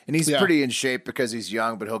hair, and he's pretty in shape because he's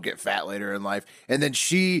young, but he'll get fat later in life. And then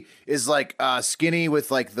she is like skinny with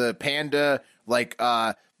like the panda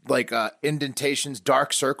indentations,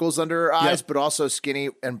 dark circles under her eyes, but also skinny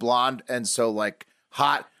and blonde, and so like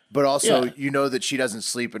hot. But also, you know that she doesn't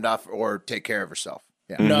sleep enough or take care of herself.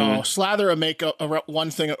 Yeah. No, slather a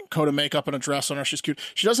coat of makeup and a dress on her. She's cute.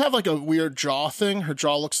 She does have like a weird jaw thing. Her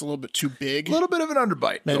jaw looks a little bit too big. A little bit of an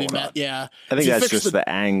underbite. Maybe, going on. yeah. I think that's just the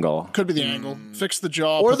angle. Could be the angle. Fix the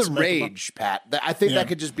jaw. Or put the some makeup on. rage, Pat. I think that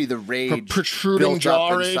could just be the rage. Protruding built jaw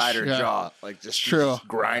up rage. inside her Yeah. jaw. Like just True.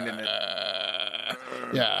 grinding it.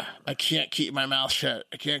 Yeah, I can't keep my mouth shut.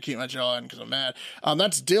 I can't keep my jaw in because I'm mad.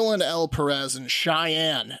 That's Dylan L. Perez and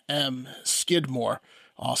Cheyenne M. Skidmore.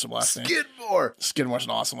 Awesome last name. Skidmore. Skidmore's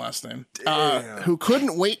an awesome last name. Who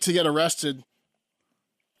couldn't wait to get arrested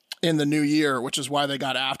in the new year, which is why they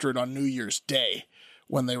got after it on New Year's Day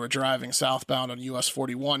when they were driving southbound on US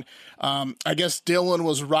 41. I guess Dylan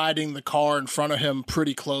was riding the car in front of him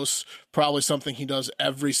pretty close, probably something he does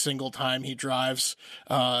every single time he drives,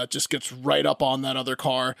 just gets right up on that other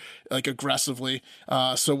car, like aggressively.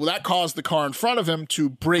 So that caused the car in front of him to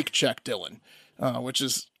brake check Dylan, which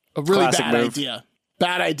is a really Classic bad move. idea.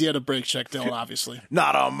 Bad idea to brake check Dylan, obviously.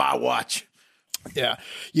 Not on my watch. Yeah.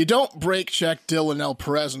 You don't brake check Dylan L.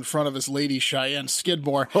 Perez in front of his lady Cheyenne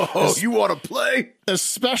Skidmore. Oh, you want to play?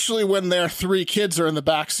 Especially when their 3 kids are in the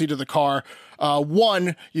back seat of the car.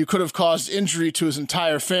 1, you could have caused injury to his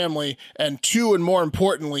entire family. And 2, and more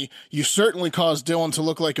importantly, you certainly caused Dylan to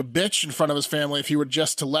look like a bitch in front of his family if he were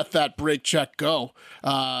just to let that brake check go.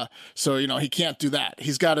 So, he can't do that.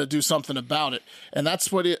 He's got to do something about it. And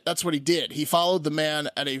that's what he did. He followed the man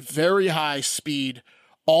at a very high speed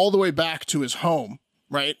all the way back to his home,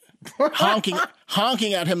 right?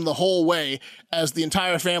 honking at him the whole way as the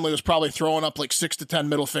entire family was probably throwing up like 6 to 10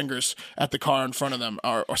 middle fingers at the car in front of them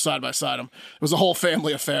or side by side them. It was a whole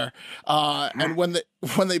family affair. And when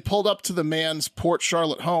they pulled up to the man's Port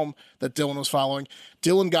Charlotte home that Dylan was following,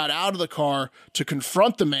 Dylan got out of the car to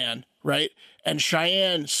confront the man, right? And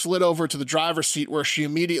Cheyenne slid over to the driver's seat where she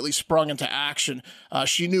immediately sprung into action.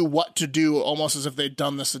 She knew what to do, almost as if they'd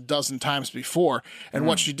done this a dozen times before. And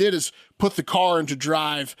what she did is put the car into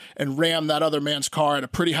drive and ram that other man's car at a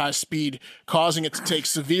pretty high speed, causing it to take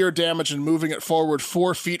severe damage and moving it forward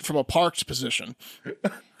 4 feet from a parked position.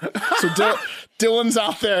 So Dylan's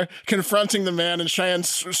out there confronting the man, and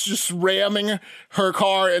Cheyenne's just ramming her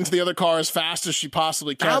car into the other car as fast as she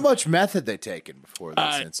possibly can. How much meth had they taken before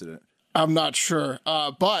this incident? I'm not sure,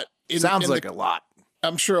 but Sounds like a lot.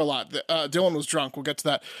 I'm sure a lot. Dylan was drunk. We'll get to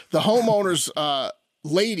that. The homeowner's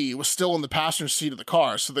lady was still in the passenger seat of the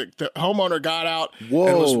car, so the homeowner got out and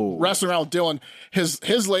was wrestling around with Dylan.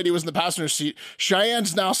 His lady was in the passenger seat.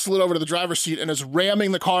 Cheyenne's now slid over to the driver's seat and is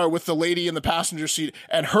ramming the car with the lady in the passenger seat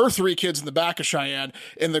and her 3 kids in the back of Cheyenne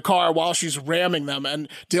in the car while she's ramming them. And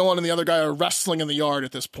Dylan and the other guy are wrestling in the yard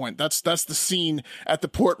at this point. That's the scene at the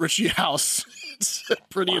Port Richey house. It's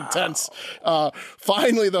pretty intense.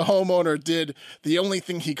 Finally, the homeowner did the only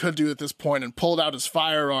thing he could do at this point and pulled out his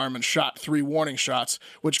firearm and shot 3 warning shots,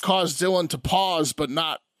 which caused Dylan to pause but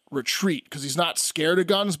not retreat because he's not scared of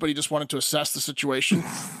guns, but he just wanted to assess the situation.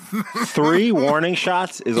 3 warning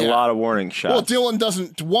shots is a lot of warning shots. Well,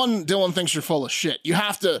 Dylan thinks you're full of shit. You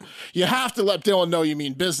have to let Dylan know you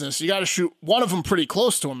mean business. You got to shoot one of them pretty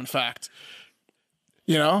close to him, in fact.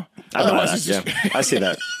 You know? Otherwise, I see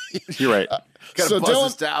that. You're right. Gotta buzz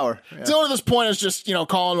his tower. Yeah. Dylan at this point is just,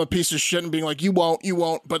 calling him a piece of shit and being like, you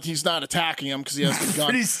won't, but he's not attacking him because he has the gun.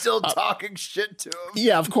 But he's still talking shit to him.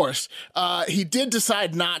 Yeah, of course. He did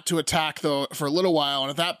decide not to attack, though, for a little while, and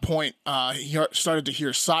at that point, he started to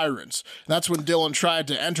hear sirens. And that's when Dylan tried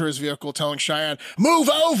to enter his vehicle, telling Cheyenne, move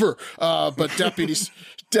over! But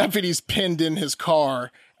deputies pinned in his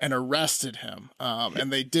car and arrested him.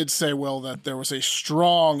 And they did say, Will, that there was a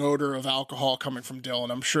strong odor of alcohol coming from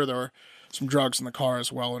Dylan. I'm sure there were some drugs in the car as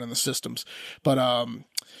well and in the systems. But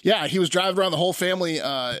he was driving around the whole family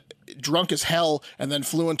drunk as hell and then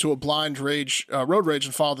flew into a blind road rage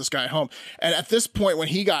and followed this guy home. And at this point, when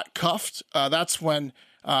he got cuffed, that's when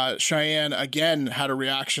Cheyenne again had a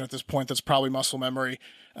reaction at this point that's probably muscle memory.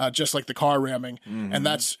 Just like the car ramming. Mm-hmm. And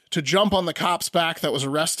that's to jump on the cop's back that was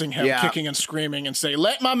arresting him, kicking and screaming, and say,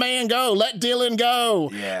 let my man go, let Dylan go.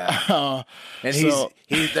 Yeah.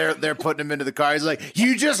 And they're putting him into the car. He's like,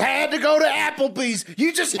 you just had to go to Applebee's.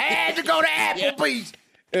 You just had to go to Applebee's.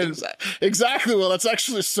 Exactly. Well, that's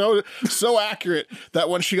actually so accurate that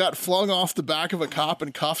when she got flung off the back of a cop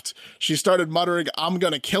and cuffed, she started muttering, I'm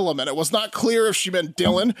going to kill him. And it was not clear if she meant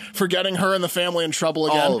Dylan for getting her and the family in trouble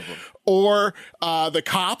again. All of them. Or the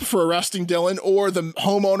cop for arresting Dylan, or the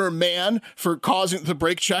homeowner man for causing the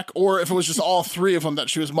brake check, or if it was just all 3 of them that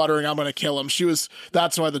she was muttering, I'm going to kill him.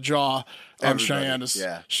 That's why the jaw on Cheyenne is,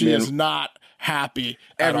 she is not happy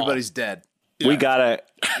at Everybody's all. Dead. Yeah. We gotta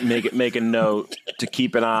make a note to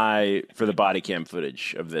keep an eye for the body cam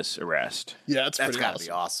footage of this arrest. Yeah, that's gotta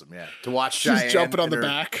be awesome. Yeah, to watch She's Cheyenne jumping on the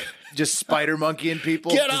back, just spider monkeying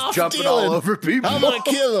people, Get just off, jumping Dylan. all over people. I'm gonna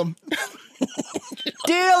kill him.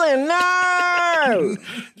 Dylan, no!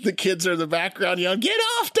 The kids are in the background yelling, "Get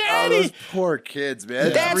off, Oh, Daddy!" those poor kids,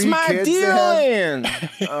 man. That's 3 my kids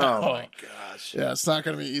Dylan. Oh my gosh. Yeah, it's not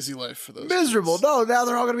going to be an easy life for those. Miserable. kids. No, now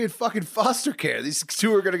they're all going to be in fucking foster care. These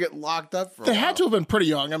 2 are going to get locked up for a They while. had to have been pretty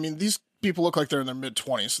young. I mean, these people look like they're in their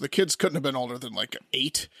mid-20s. So the kids couldn't have been older than like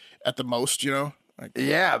 8 at the most, Like,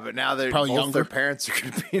 Yeah, but now they're Probably both younger. their parents are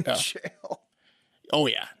going to be in jail. oh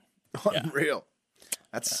yeah, Unreal.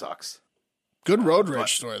 That sucks. good road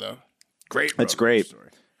rage story though. Great. That's road great. story.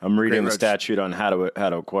 I'm reading the road- statute on how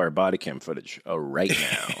to acquire body cam footage right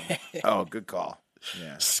now. Oh, good call.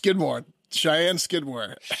 Yeah. Skidmore, Cheyenne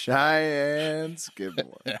Skidmore. Cheyenne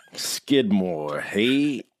Skidmore. Skidmore.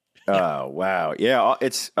 Hey. Oh, wow. Yeah,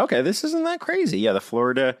 it's okay. This isn't that crazy. Yeah, the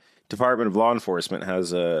Florida Department of Law Enforcement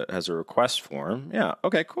has a request form. Yeah.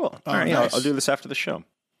 Okay, cool. All right. nice. I'll do this after the show.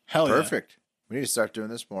 Hell yeah. Perfect. We need to start doing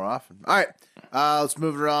this more often. All right. Let's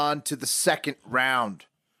move it on to the second round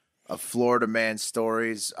of Florida Man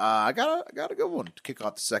stories. I got a good one to kick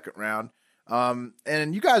off the second round.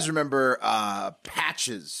 And you guys remember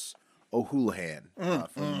Patches O'Houlihan from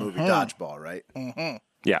the movie Dodgeball, right? Mm-hmm.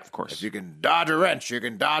 Yeah, of course. If you can dodge a wrench, you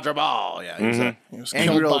can dodge a ball. Yeah, He was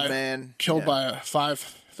angry old man. Killed by a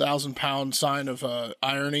 5,000-pound sign of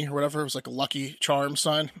irony or whatever. It was like a Lucky Charm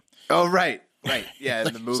sign. Oh, right. Yeah,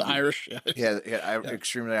 in the movie. It's Irish. Yeah,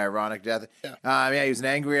 extremely ironic death. Yeah. He was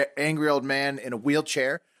an angry old man in a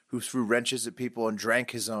wheelchair who threw wrenches at people and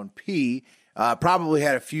drank his own pee. Probably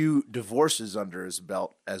had a few divorces under his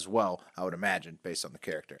belt as well, I would imagine, based on the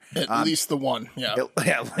character. At least the one, yeah.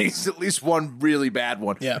 At least one really bad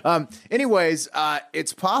one. Yeah. Anyways,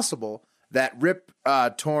 it's possible that Rip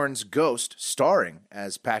Torn's ghost, starring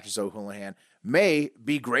as Patches O'Houlihan, may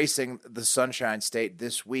be gracing the Sunshine State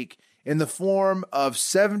this week in the form of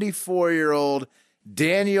 74-year-old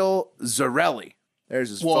Daniel Zarelli. There's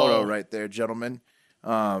his photo right there, gentlemen.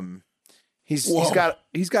 He's got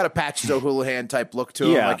a Patches O'Houlihan type look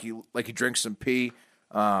to him, like he drinks some pee.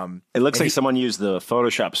 It looks like someone used the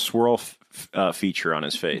Photoshop swirl feature on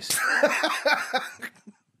his face.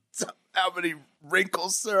 So how many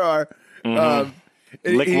wrinkles there are?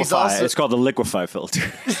 Liquify. It's called the Liquify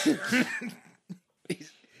filter.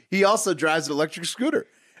 He also drives an electric scooter,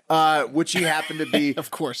 which he happened to be,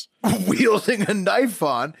 of course, wielding a knife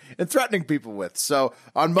on and threatening people with. So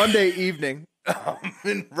on Monday evening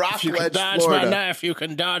in Rockledge, if you can dodge Florida, my knife, you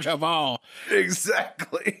can dodge a ball.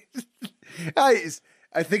 Exactly.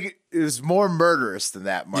 I think it was more murderous than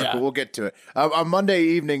that, Mark, but we'll get to it. On Monday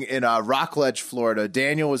evening in Rockledge, Florida,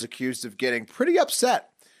 Daniel was accused of getting pretty upset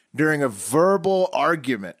during a verbal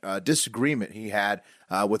argument, disagreement he had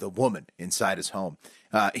with a woman inside his home.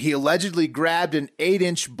 He allegedly grabbed an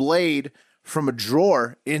 8-inch blade from a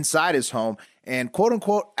drawer inside his home and, quote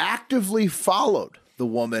unquote, actively followed the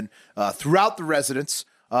woman throughout the residence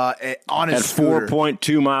on his scooter.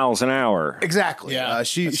 4.2 miles an hour. Exactly. Yeah,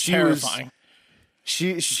 She terrifying.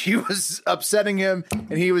 she was upsetting him,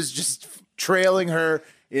 and he was just trailing her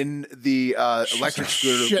in the electric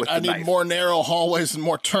scooter Shit, with the I need knife. more narrow hallways and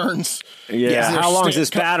more turns. Yeah. How long does this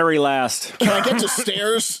battery last? Can I get to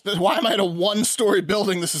stairs? Why am I at a one-story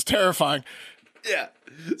building? This is terrifying. Yeah.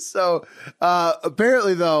 So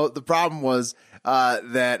apparently, though, the problem was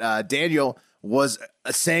that Daniel was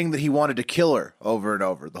saying that he wanted to kill her over and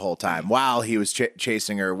over the whole time while he was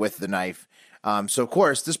chasing her with the knife. So, of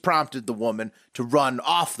course, this prompted the woman to run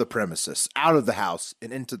off the premises, out of the house,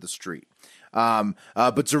 and into the street. But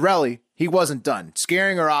Zarelli, he wasn't done.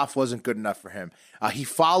 Scaring her off wasn't good enough for him. He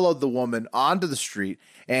followed the woman onto the street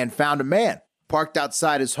and found a man parked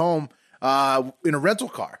outside his home in a rental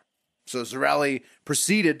car. So Zarelli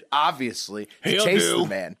proceeded, obviously, to chase the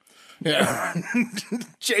man. Yeah.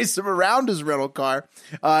 Chase him around his rental car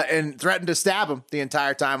and threatened to stab him the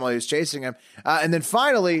entire time while he was chasing him. And then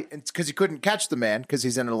finally, because he couldn't catch the man because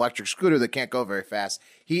he's in an electric scooter that can't go very fast,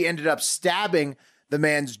 he ended up stabbing the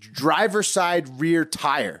man's driver's side rear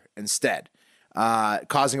tire instead,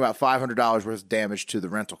 causing about $500 worth of damage to the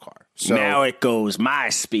rental car. So now it goes my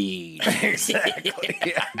speed. exactly.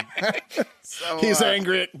 Yeah. So, He's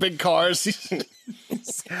angry at big cars.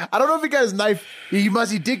 I don't know if he got his knife. He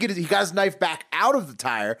did get he got his knife back out of the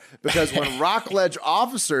tire because when Rockledge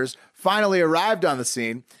officers finally arrived on the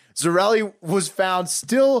scene, Zarelli was found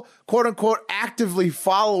still, quote unquote, actively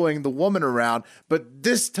following the woman around. But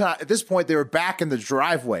this time, at this point, they were back in the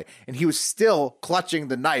driveway and he was still clutching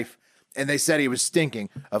the knife. And they said he was stinking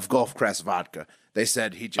of Gulf Crest vodka. They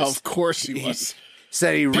said he just, Of course he was.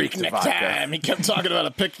 said he reeked of Picnic vodka. time. He kept talking about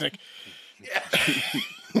a picnic.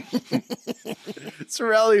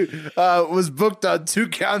 Zarelli was booked on 2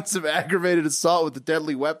 counts of aggravated assault with a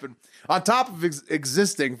deadly weapon, on top of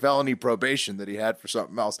existing felony probation that he had for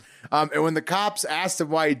something else. And when the cops asked him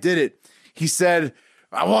why he did it, he said,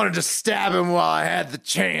 "I wanted to stab him while I had the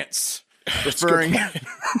chance." Referring,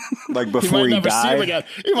 Like He before might he never see him died. again.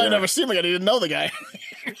 He might never see him again. He didn't know the guy.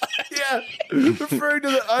 yeah, referring to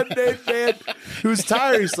the unnamed man whose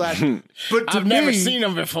tire he slashed. But to I've me, never seen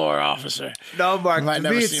him before, officer. no, Mark. Might To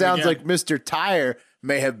never me, it see him sounds again. like Mr. Tire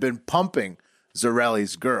may have been pumping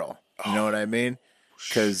Zarelli's girl. You know what I mean?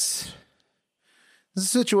 Because there's a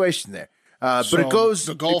situation there. But So it goes.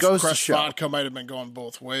 The Gulf it goes to Crest show. vodka might have been going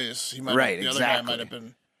both ways. He might Right, the other guy exactly. might have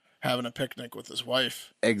been having a picnic with his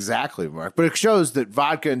wife. Exactly, Mark. But it shows that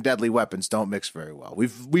vodka and deadly weapons don't mix very well.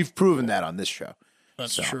 We've proven that on this show.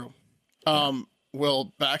 That's true.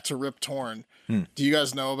 Well, back to Rip Torn. Hmm. Do you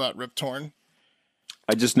guys know about Rip Torn?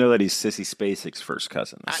 I just know that he's Sissy Spacek's first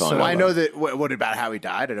cousin. That's all So I about. know that. What about how he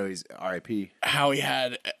died? I know he's R.I.P. How he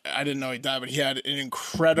had, I didn't know he died, but he had an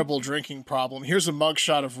incredible drinking problem. Here's a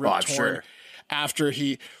mugshot of Rip Oh, I'm Torn. sure. After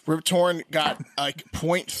Rip Torn got like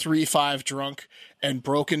 0.35 drunk and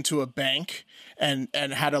broke into a bank and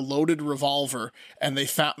had a loaded revolver, and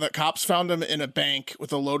the cops found him in a bank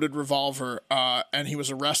with a loaded revolver, and he was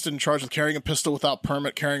arrested and charged with carrying a pistol without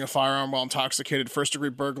permit, carrying a firearm while intoxicated, first-degree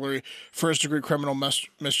burglary, first-degree criminal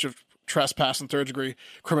mischief, trespass, and third-degree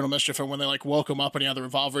criminal mischief. And when they woke him up and he had the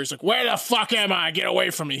revolver, he's like, "Where the fuck am I? Get away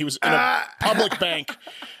from me!" He was in a public bank.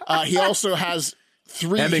 He also has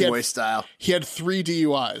 3 Hemingway style. He had 3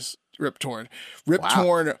 DUIs. Rip Torn. Rip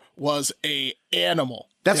Torn was a animal.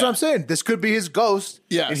 That's what I'm saying. This could be his ghost.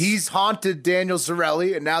 Yes. And he's haunted Daniel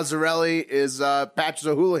Zarelli, and now Zarelli is Patches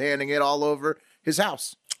O'Houlihaning it all over his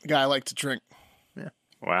house. Guy liked to drink.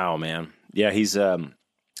 Wow, man. Yeah, he's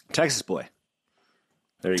Texas boy.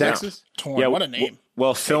 There you Texas? Torn. Yeah, What a name.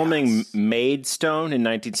 Well, filming Maidstone in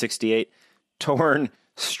 1968, Torn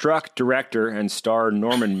struck director and star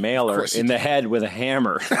Norman Mailer in the head with a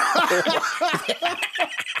hammer.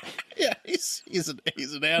 Yeah, he's an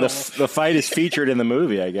animal. The fight is featured in the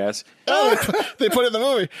movie, I guess. They put it in the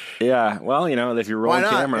movie. Yeah, well, if you're rolling Why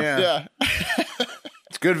not? camera. Yeah. Yeah.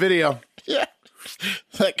 It's good video. Yeah.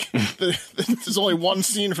 There's only one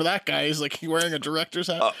scene for that guy. He's wearing a director's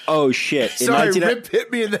hat. Oh, shit. Sorry, Rip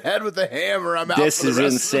hit me in the head with a hammer. I'm out This for the is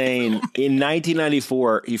rest insane. In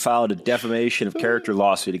 1994, he filed a defamation of character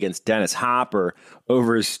lawsuit against Dennis Hopper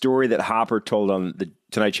over a story that Hopper told on The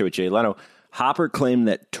Tonight Show with Jay Leno. Hopper claimed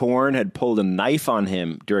that Torn had pulled a knife on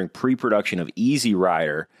him during pre-production of Easy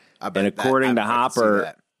Rider. And according to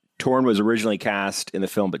Hopper, Torn was originally cast in the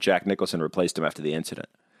film, but Jack Nicholson replaced him after the incident.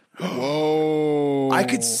 Whoa. I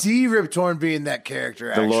could see Rip Torn being that character,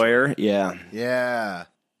 The actually. lawyer? Yeah. Yeah.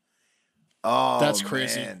 Oh, That's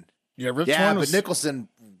crazy. man. Yeah, Rip Yeah, Torn but was... Nicholson,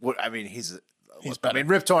 he's a He's I better. mean,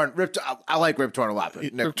 Rip Torn. I like Rip Torn a lot, but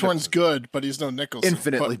Rip Torn's good, but he's no Nicholson.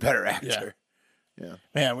 Infinitely better actor. Yeah.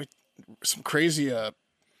 Man, some crazy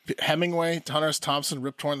Hemingway, Hunter S. Thompson,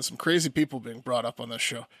 Rip Torn. Some crazy people being brought up on this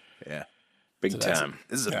show. Yeah. Big time.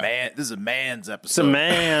 This is a man. This is a man's episode. It's a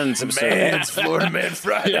man's episode. Man's Florida Man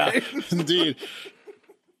Friday. Yeah, indeed.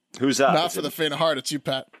 Who's up? Not for the faint of heart. It's you,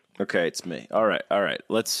 Pat. Okay, it's me. All right.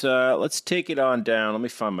 Let's take it on down. Let me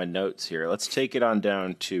find my notes here. Let's take it on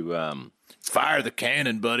down to Fire the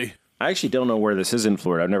cannon, buddy. I actually don't know where this is in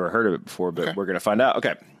Florida. I've never heard of it before, but we're going to find out.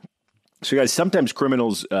 Okay. So, guys, sometimes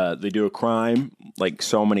criminals, they do a crime like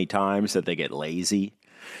so many times that they get lazy.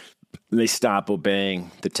 They stop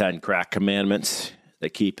obeying the 10 crack commandments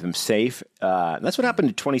that keep them safe. And that's what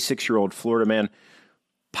happened to 26-year-old Florida man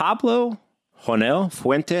Pablo Jonel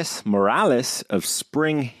Fuentes Morales of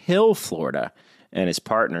Spring Hill, Florida, and his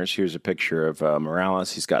partners. Here's a picture of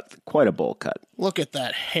Morales. He's got quite a bowl cut. Look at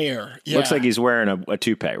that hair. Yeah. Looks like he's wearing a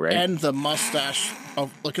toupee, right? And the mustache.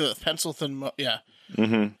 Oh, look at the pencil thin. Yeah.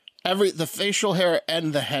 Mm-hmm. The facial hair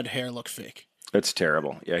and the head hair look fake. It's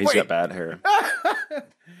terrible. Yeah, he's got bad hair.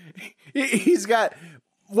 He's got,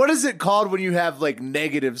 what is it called when you have like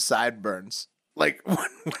negative sideburns? Like,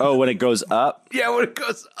 when it goes up? Yeah, when it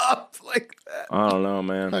goes up like that. I don't know,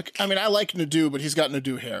 man. Look, I mean, I like Nadeau, but he's got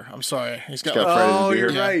Nadeau hair. I'm sorry. He's got. Oh,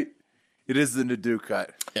 you're right. It is the Nadeau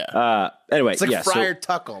cut. Yeah. Anyway, it's like Friar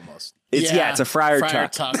Tuck almost. It's a Friar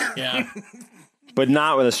Tuck. Yeah. But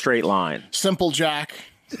not with a straight line. Simple Jack.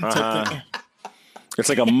 It's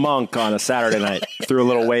like a monk on a Saturday night. Threw a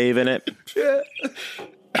little wave in it.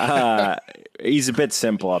 He's a bit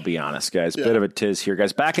simple, I'll be honest, guys. Bit of a tiz here,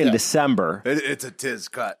 guys. Back in December. It's a tiz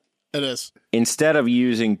cut. It is. Instead of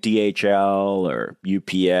using DHL or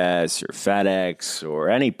UPS or FedEx or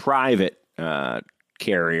any private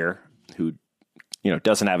carrier who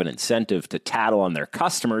doesn't have an incentive to tattle on their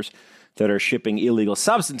customers that are shipping illegal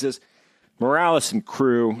substances, Morales and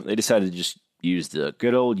crew, they decided to just use the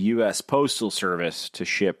good old U.S. Postal Service to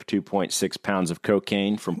ship 2.6 pounds of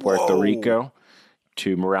cocaine from Puerto Rico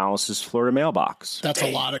to Morales' Florida mailbox. That's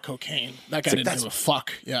a lot of cocaine. That guy didn't give a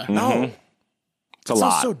fuck. Yeah. No. It's a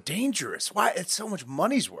lot. It's so dangerous. Why? It's so much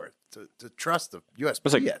money's worth to trust the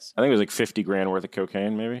USPS. I think it was like $50,000 worth of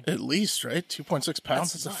cocaine, maybe. At least, right? 2.6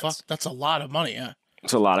 pounds. That's a lot of money. Yeah.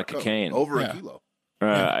 It's a lot of cocaine. Over a kilo.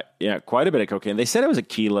 Quite a bit of cocaine. They said it was a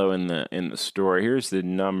kilo in the story. Here's the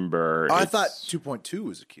number. I thought 2.2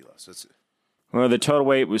 was a kilo. So the total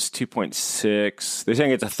weight was 2.6. They're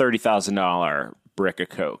saying it's a $30,000 brick of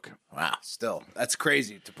coke. Wow, still that's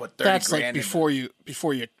crazy to put 30 That's grand like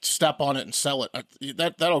before you step on it and sell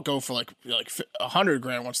it. That'll go for like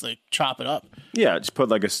 $100,000 once they chop it up. Yeah, just put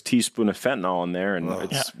like a teaspoon of fentanyl in there, and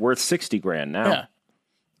it's worth $60,000 now.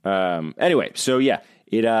 Yeah. Anyway, so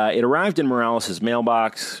it arrived in Morales'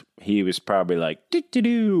 mailbox. He was probably like,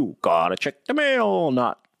 gotta check the mail,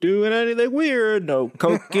 not doing anything weird, no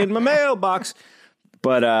coke in my mailbox.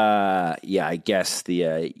 But, I guess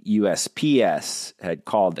the USPS had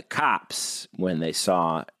called the cops when they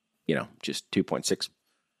saw, just 2.6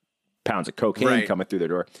 pounds of cocaine coming through their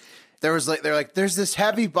door. They're like, there's this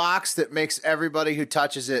heavy box that makes everybody who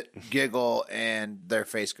touches it giggle and their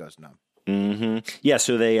face goes numb. Mm-hmm. Yeah,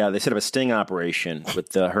 so they set up a sting operation with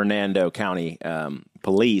the Hernando County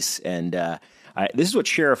police. And this is what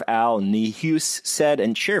Sheriff Al Nehus said.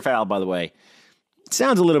 And Sheriff Al, by the way,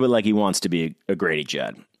 sounds a little bit like he wants to be a Grady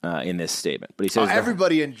Judd in this statement. But he says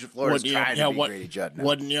everybody in Florida is trying to be Grady Judd now.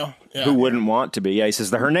 Wouldn't you? Yeah. Who wouldn't want to be? Yeah, he says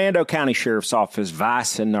the Hernando County Sheriff's Office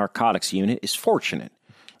Vice and Narcotics Unit is fortunate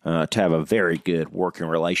to have a very good working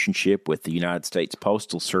relationship with the United States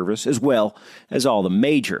Postal Service, as well as all the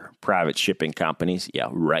major private shipping companies. Yeah,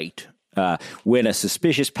 right. When a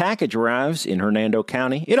suspicious package arrives in Hernando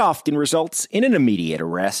County, it often results in an immediate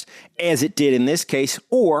arrest, as it did in this case,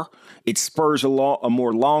 or it spurs a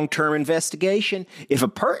more long-term investigation. If a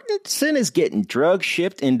person is getting drugs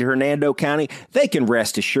shipped into Hernando County, they can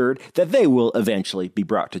rest assured that they will eventually be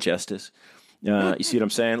brought to justice. You see what I'm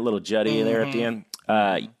saying? A little Juddy there at the end.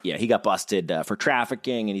 He got busted for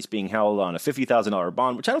trafficking, and he's being held on a $50,000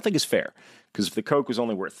 bond, which I don't think is fair, because if the coke was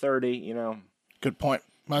only worth $30,000, Good point.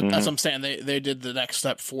 That's what I'm saying. They did the next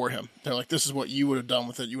step for him. They're like, this is what you would have done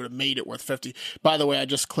with it. You would have made it worth 50. By the way, I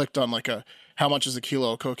just clicked on like how much is a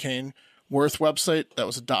kilo of cocaine worth website. That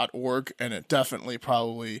was a .org, and it definitely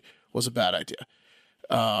probably was a bad idea.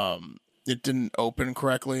 It didn't open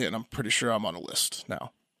correctly, and I'm pretty sure I'm on a list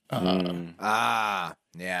now.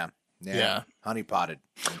 Yeah. Honey potted.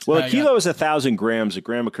 Well, a kilo is 1,000 grams. A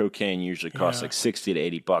gram of cocaine usually costs like $60 to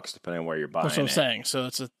 $80, depending on where you're buying it. That's what I'm saying. So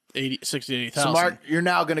it's 60 to 80,000. So, Mark, you're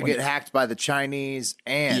now going to get hacked by the Chinese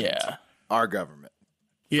and our government.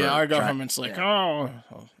 Yeah, our government's like,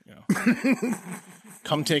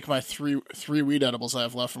 come take my three weed edibles I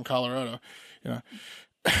have left from Colorado. You know,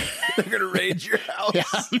 they're gonna raid your house. Yeah.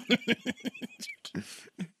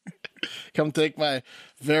 Come take my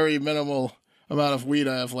very minimal amount of weed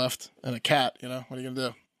I have left and a cat. You know, what are you gonna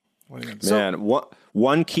do? What are you gonna do? Man,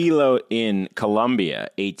 1 kilo in Colombia,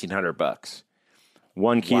 $1,800.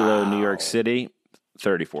 1 kilo in New York City,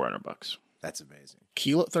 $3,400. That's amazing.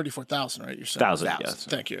 Kilo 34,000, right? You're saying 1,000, yes.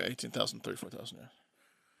 Thank you. 18,000, 34,000. Yeah.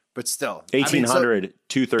 But still, 1,800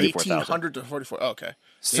 to 34,000. 1,800 to 44. Okay.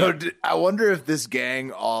 So I wonder if this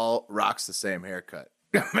gang all rocks the same haircut.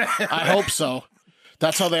 I hope so.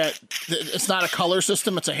 That's how it's not a color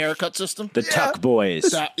system, it's a haircut system. The Tuck Boys.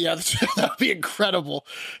 That would be incredible.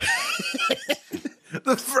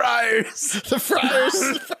 The Friars. The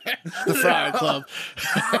Friar Club.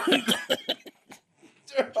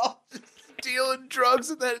 They're all just dealing drugs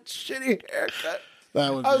with that shitty haircut.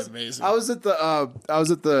 That would be amazing. I was at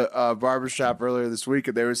the barbershop earlier this week,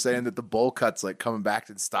 and they were saying that the bowl cut's like coming back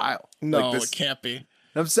in style. No, like it can't be.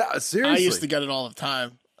 I'm seriously. I used to get it all the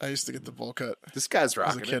time. I used to get the bowl cut. This guy's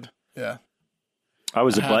rocking as a kid. Yeah. I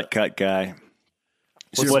was a butt cut guy.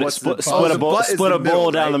 Split a bowl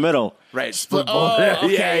down the middle. Right. Split bowl.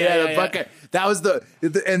 Okay, the butt cut. That was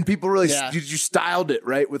and people really, you styled it,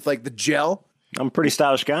 right? With like the gel. I'm a pretty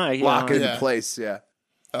stylish guy. Lock it into place, yeah.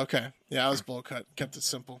 Okay. Yeah, I was bowl cut. Kept it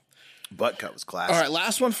simple. Butt cut was classic. All right,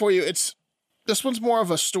 last one for you. This one's more of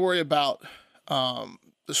a story about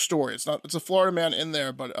the story. It's a Florida man in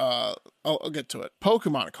there, but I'll get to it.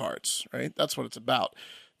 Pokemon cards, right? That's what it's about.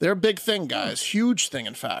 They're a big thing, guys. Huge thing,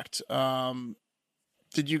 in fact.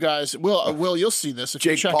 Did you guys? Will, you'll see this if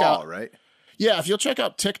Jake you check Paul, out. Right? Yeah, if you'll check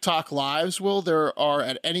out TikTok lives, Will, there are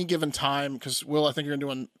at any given time, because Will, I think you're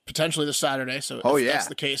doing potentially this Saturday. So if that's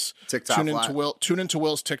the case, TikTok tune into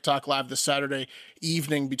Will's TikTok live this Saturday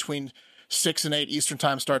evening between 6 and 8 Eastern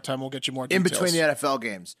time start time. We'll get you more details. In between the NFL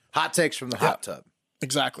games. Hot takes from the hot tub.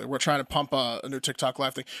 Exactly. We're trying to pump a new TikTok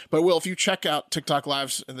live thing. But Will, if you check out TikTok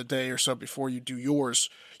lives in the day or so before you do yours,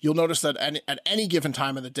 you'll notice that at any given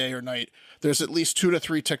time of the day or night, there's at least 2 to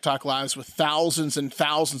 3 TikTok lives with thousands and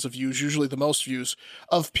thousands of views, usually the most views,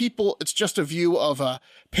 of people. It's just a view of a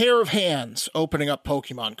pair of hands opening up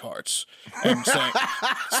Pokemon cards and saying,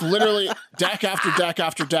 it's literally deck after deck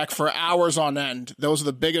after deck for hours on end. Those are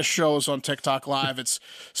the biggest shows on TikTok live. It's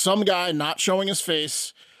some guy not showing his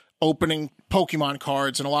face, opening Pokemon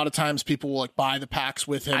cards, and a lot of times people will like buy the packs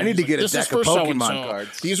with him. I need to get a deck of Pokemon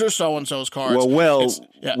cards. These are so-and-so's cards. Well, Will,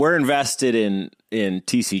 we're invested in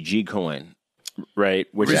TCG coin, right?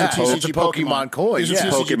 Which is TCG Pokemon coin. These are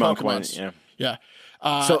TCG Pokemon coins. coin. Yeah.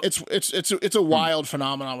 So it's a wild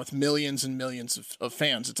phenomenon with millions and millions of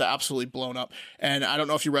fans. It's absolutely blown up. And I don't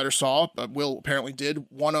know if you read or saw, but Will apparently did.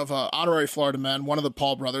 One of honorary Florida men, one of the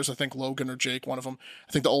Paul brothers, I think Logan or Jake, one of them,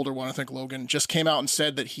 I think the older one, I think Logan, just came out and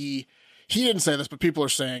said that he didn't say this, but people are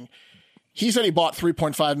saying, he said he bought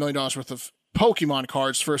 $3.5 million worth of Pokemon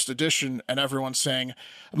cards, first edition, and everyone's saying,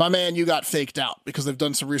 my man, you got faked out, because they've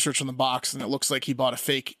done some research on the box, and it looks like he bought a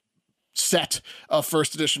fake set of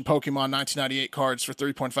first edition Pokemon 1998 cards for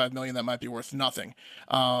 $3.5 million that might be worth nothing.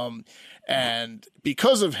 And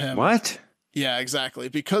because of him... What? Yeah, exactly.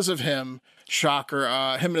 Because of him, shocker,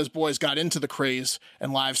 him and his boys got into the craze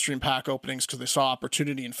and live stream pack openings because they saw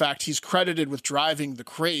opportunity. In fact, he's credited with driving the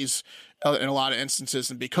craze in a lot of instances.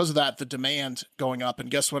 And because of that, the demand going up.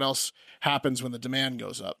 And guess what else happens when the demand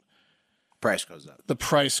goes up? Price goes up. The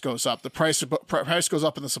price goes up. The price goes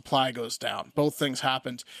up and the supply goes down. Both things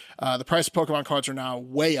happened. The price of Pokemon cards are now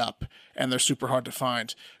way up, and they're super hard to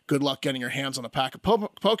find. Good luck getting your hands on a pack of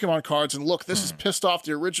Pokemon cards. And look, this has pissed off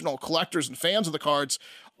the original collectors and fans of the cards.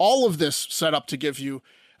 All of this set up to give you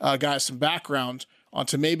guys some background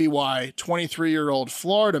onto maybe why 23-year-old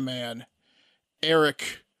Florida man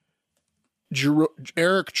Eric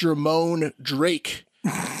Jermone Drake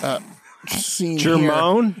seen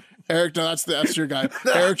Jermone? here. Eric, no, that's your guy.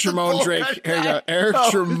 Eric Jermone Drake. Here you go. Eric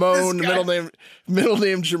Jermone, middle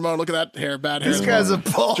name Jermone. Look at that hair, bad hair. This guy's a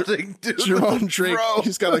balding dude. Jermone Drake.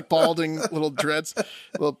 He's got like balding little dreads.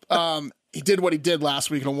 Well, he did what he did last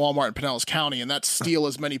week in a Walmart in Pinellas County, and that's steal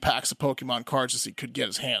as many packs of Pokemon cards as he could get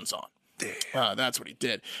his hands on. That's what he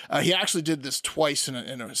did. He actually did this twice in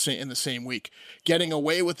the same week, getting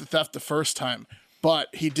away with the theft the first time.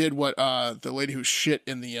 But he did what the lady who shit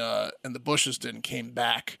in the bushes did and came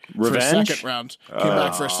back for a second round. Came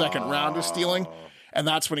back for a second round of stealing, and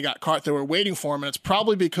that's when he got caught. They were waiting for him, and it's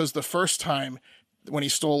probably because the first time when he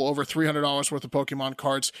stole over $300 worth of Pokemon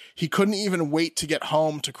cards. He couldn't even wait to get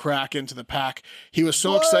home to crack into the pack. He was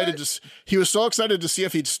so excited to see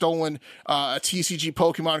if he'd stolen a TCG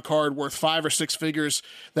Pokemon card worth 5 or 6 figures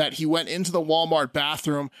that he went into the Walmart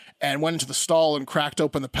bathroom and went into the stall and cracked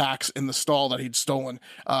open the packs in the stall that he'd stolen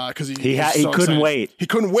because he couldn't wait. He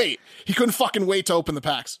couldn't wait. He couldn't fucking wait to open the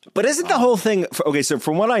packs. But isn't the whole thing okay? So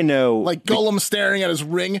from what I know, like Gollum staring at his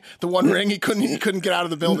ring, the one ring he couldn't get out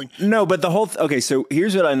of the building. No, but the whole okay. So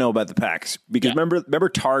here's what I know about the packs because remember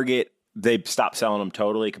Target, they stopped selling them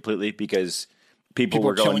completely because people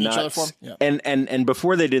were going nuts. Each other for them? Yeah. And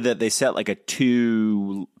before they did that, they set like a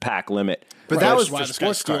 2-pack limit. But that was for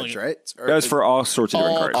sports cards, right? That was for all sorts of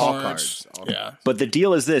different cards. All cards. Yeah. But the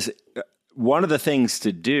deal is this. One of the things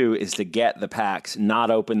to do is to get the packs, not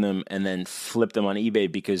open them, and then flip them on eBay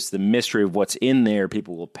because the mystery of what's in there,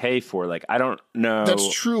 people will pay for. Like, I don't know.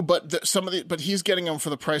 That's true, but but he's getting them for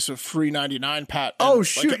the price of $3.99, Pat. Oh,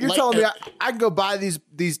 shoot. You're telling me I can go buy these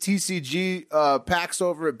TCG packs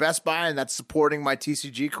over at Best Buy and that's supporting my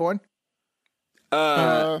TCG coin?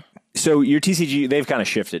 So your TCG, they've kind of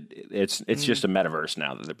shifted. It's just a metaverse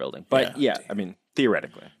now that they're building. But yeah I mean,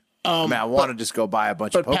 theoretically. I want to just go buy a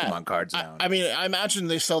bunch of Pokemon Pat, cards now. I mean, I imagine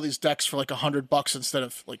they sell these decks for like $100 instead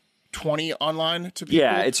of like 20 online to people.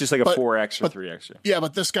 Yeah, it's just like a 4X or 3X. Yeah,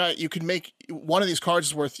 but this guy, you can make one of these cards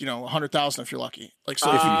is worth, 100,000 if you're lucky. Like,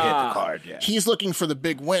 so if you hit the card, yeah. He's looking for the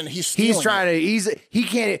big win. He's trying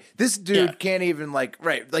to. This dude can't even like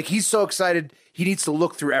he's so excited. He needs to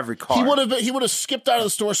look through every card. He would have skipped out of the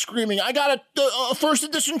store screaming, "I got a first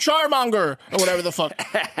edition Charmander," or whatever the fuck.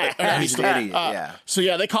 He's an idiot. Yeah. So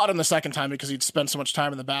yeah, they caught him the second time because he'd spent so much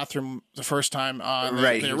time in the bathroom the first time.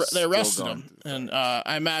 They arrested him, and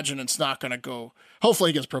I imagine it's not going to go.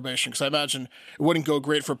 Hopefully he gets probation because I imagine it wouldn't go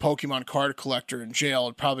great for a Pokemon card collector in jail.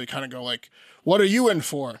 It'd probably kind of go like, "What are you in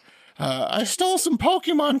for?" I stole some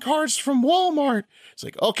Pokemon cards from Walmart. It's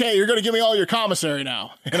like, okay, you're going to give me all your commissary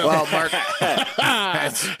now. Well, Mark,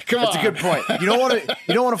 that's a good point. You don't want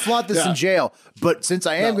to flaunt this in jail. But since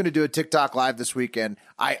I am going to do a TikTok live this weekend,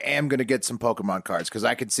 I am going to get some Pokemon cards because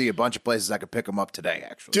I could see a bunch of places I could pick them up today.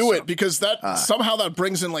 Actually, do it because that somehow that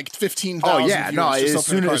brings in like 15,000. Oh yeah, no. As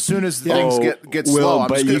soon as things get slow,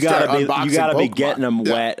 but you gotta be getting them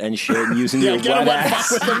wet and shit, and using your wet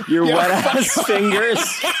ass fingers.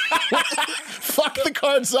 Fuck the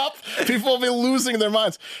cards up. People will be losing their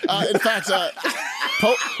minds. In fact,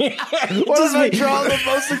 what if I draw the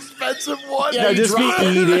most expensive one? Yeah, just be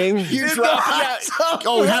eating. You drop.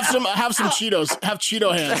 Oh, have some Cheetos. Have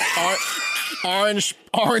Cheeto hands.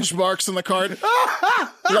 Orange marks on the card.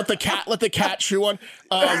 Let the cat chew one.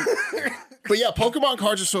 But yeah, Pokemon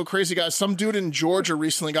cards are so crazy, guys. Some dude in Georgia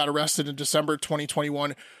recently got arrested in December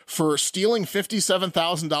 2021 for stealing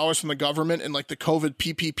 $57,000 from the government in like the COVID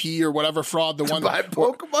PPP or whatever fraud. The one buy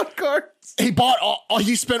Pokemon cards.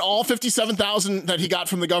 He spent all $57,000 that he got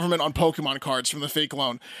from the government on Pokemon cards from the fake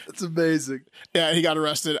loan. That's amazing. Yeah, he got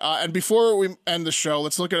arrested. And before we end the show,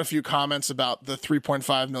 let's look at a few comments about the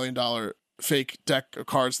 $3.5 million fake deck of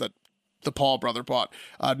cards that the Paul brother bought.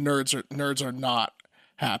 Nerds are not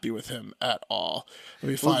happy with him at all.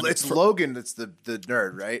 It's Logan that's the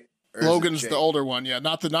nerd, right? Logan's the older one, yeah,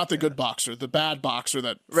 not the good boxer, the bad boxer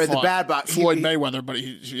that the bad boxer Floyd Mayweather, but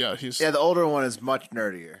he's the older one is much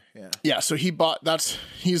nerdier. Yeah. So he's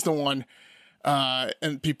the one,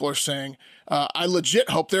 and people are saying, I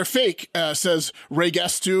legit hope they're fake. Says Ray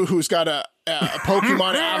Gestu, who's got a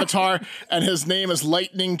Pokemon avatar, and his name is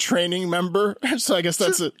Lightning Training Member. So I guess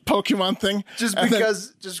that's a Pokemon thing. Just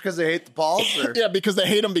because they hate the Pauls? Or? Yeah, because they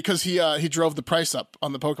hate him because he drove the price up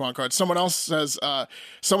on the Pokemon card. Someone else says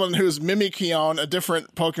someone who's Mimikyon, a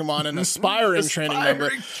different Pokemon, an aspiring training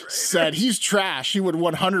member, said he's trash. He would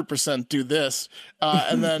 100% do this.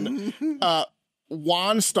 And then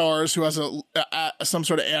Juan Stars, who has some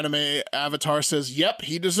sort of anime avatar, says, "Yep,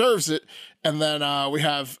 he deserves it." And then we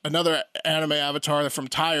have another anime avatar from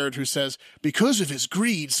Tired who says, "Because of his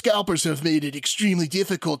greed, scalpers have made it extremely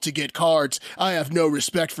difficult to get cards. I have no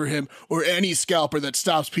respect for him or any scalper that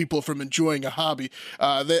stops people from enjoying a hobby."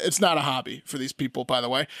 It's not a hobby for these people, by the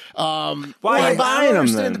way. Why are you buying them? I don't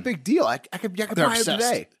understand the big deal. I could buy obsessed. it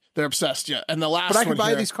today. They're obsessed, yeah. And the last but I can one buy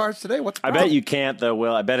here, these cards today. What's the problem? I bet you can't, though,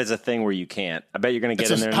 Will. I bet it's a thing where you can't. I bet you're going to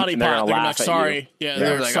get in there and they're going to laugh at sorry. you. Yeah,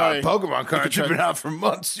 they're like, sorry. Pokemon cards have been out for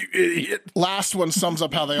months, you idiot. Last one sums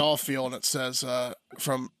up how they all feel, and it says,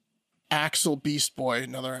 from Axel Beast Boy,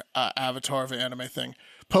 another avatar of an anime thing,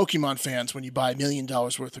 "Pokemon fans, when you buy $1 million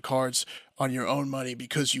worth of cards on your own money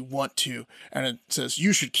because you want to," and it says,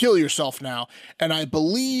 "you should kill yourself now." And I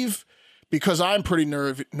believe because I'm pretty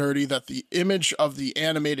nerdy, that the image of the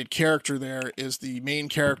animated character there is the main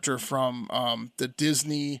character from the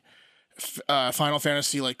Disney Final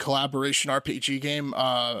Fantasy like collaboration RPG game,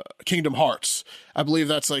 Kingdom Hearts. I believe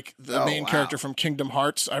that's like the main character from Kingdom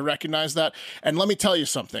Hearts. I recognize that. And let me tell you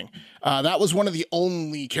something. That was one of the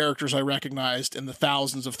only characters I recognized in the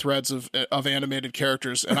thousands of threads of animated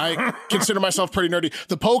characters. And I consider myself pretty nerdy.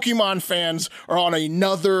 The Pokemon fans are on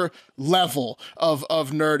another level of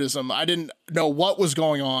nerdism. I didn't know what was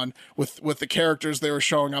going on with the characters they were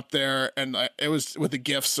showing up there. And it was with the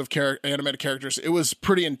GIFs of animated characters. It was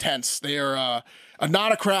pretty intense. They are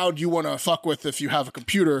not a crowd you want to fuck with if you have a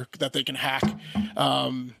computer that they can hack.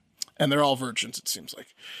 And they're all virgins, it seems like.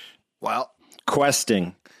 Well,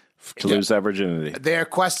 questing to lose that virginity. They're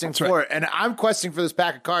questing for it. And I'm questing for this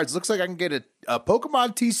pack of cards. Looks like I can get a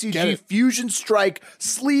Pokemon TCG Fusion Strike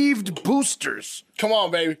sleeved boosters. Come on,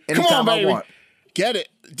 baby. Come on, baby. Get it.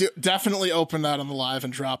 Definitely open that on the live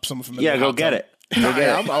and drop some of them in the go get it. I'm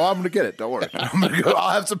going to get it. Don't worry. I'll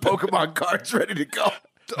have some Pokemon cards ready to go.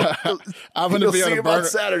 I'm going to be on a burner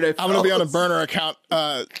Saturday. I'm going to be on a burner account,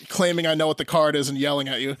 claiming I know what the card is and yelling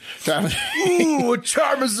at you. Ooh, a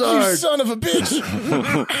Charizard! You son of a bitch!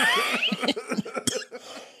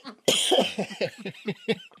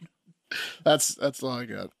 That's all I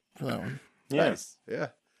got for that one. Nice, yeah.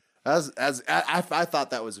 I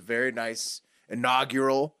thought that was a very nice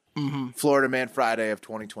inaugural Florida Man Friday of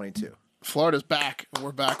 2022. Florida's back.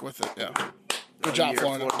 We're back with it. Yeah. Good job,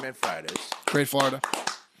 Florida. Florida Man Fridays. Great Florida.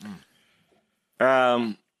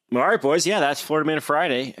 All right, boys. Yeah, that's Florida Man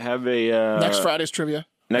Friday. Have a next Friday's trivia.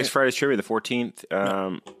 Next Friday's trivia, the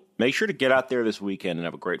 14th. Make sure to get out there this weekend and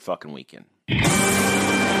have a great fucking weekend. I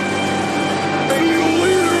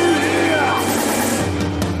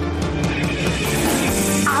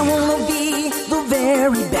wanna be the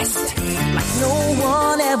very best, like no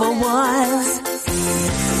one ever was.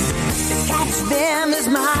 To catch them is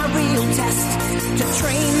my real test. To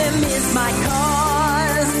train them is my cause.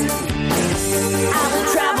 I will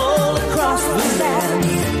travel across the land,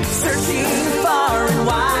 searching far and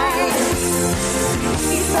wide.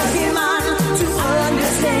 Each Pokemon to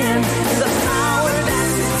understand the power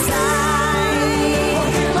that's inside.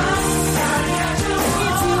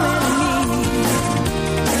 It's you and me.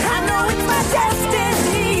 I know it's my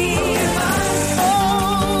destiny.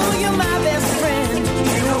 Oh, you're my best friend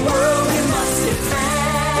in a world we must defend.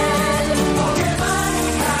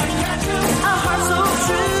 Our hearts so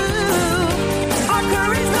true, our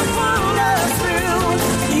courage to pull us through.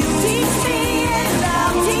 You teach me and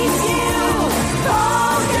I'll teach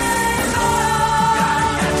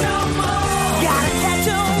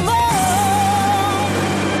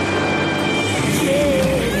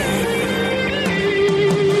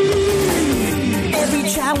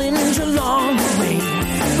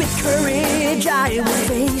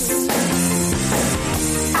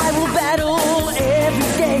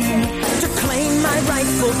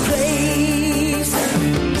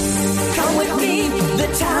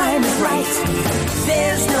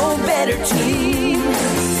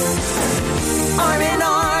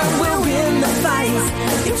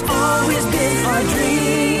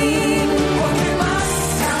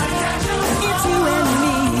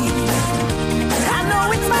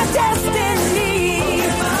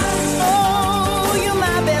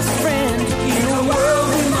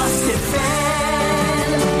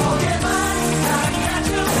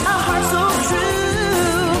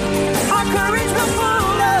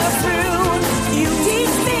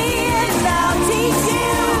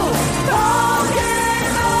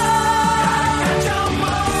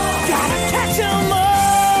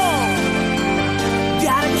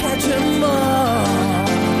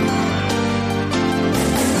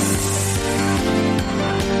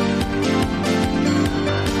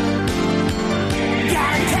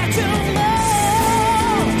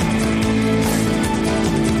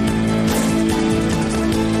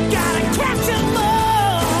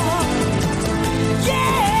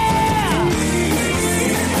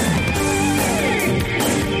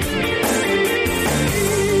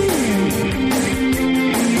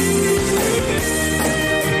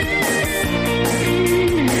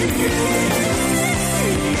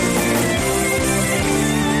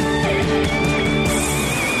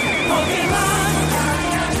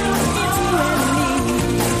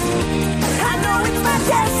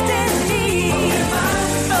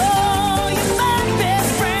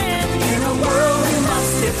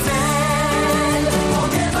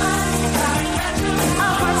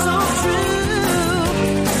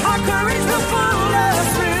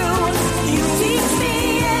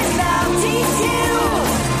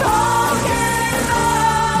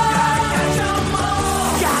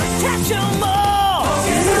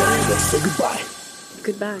Say goodbye.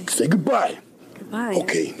 Goodbye. Say goodbye. Goodbye.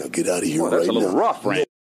 Okay, now get out of here Well, that's right a little now. rough, Randy.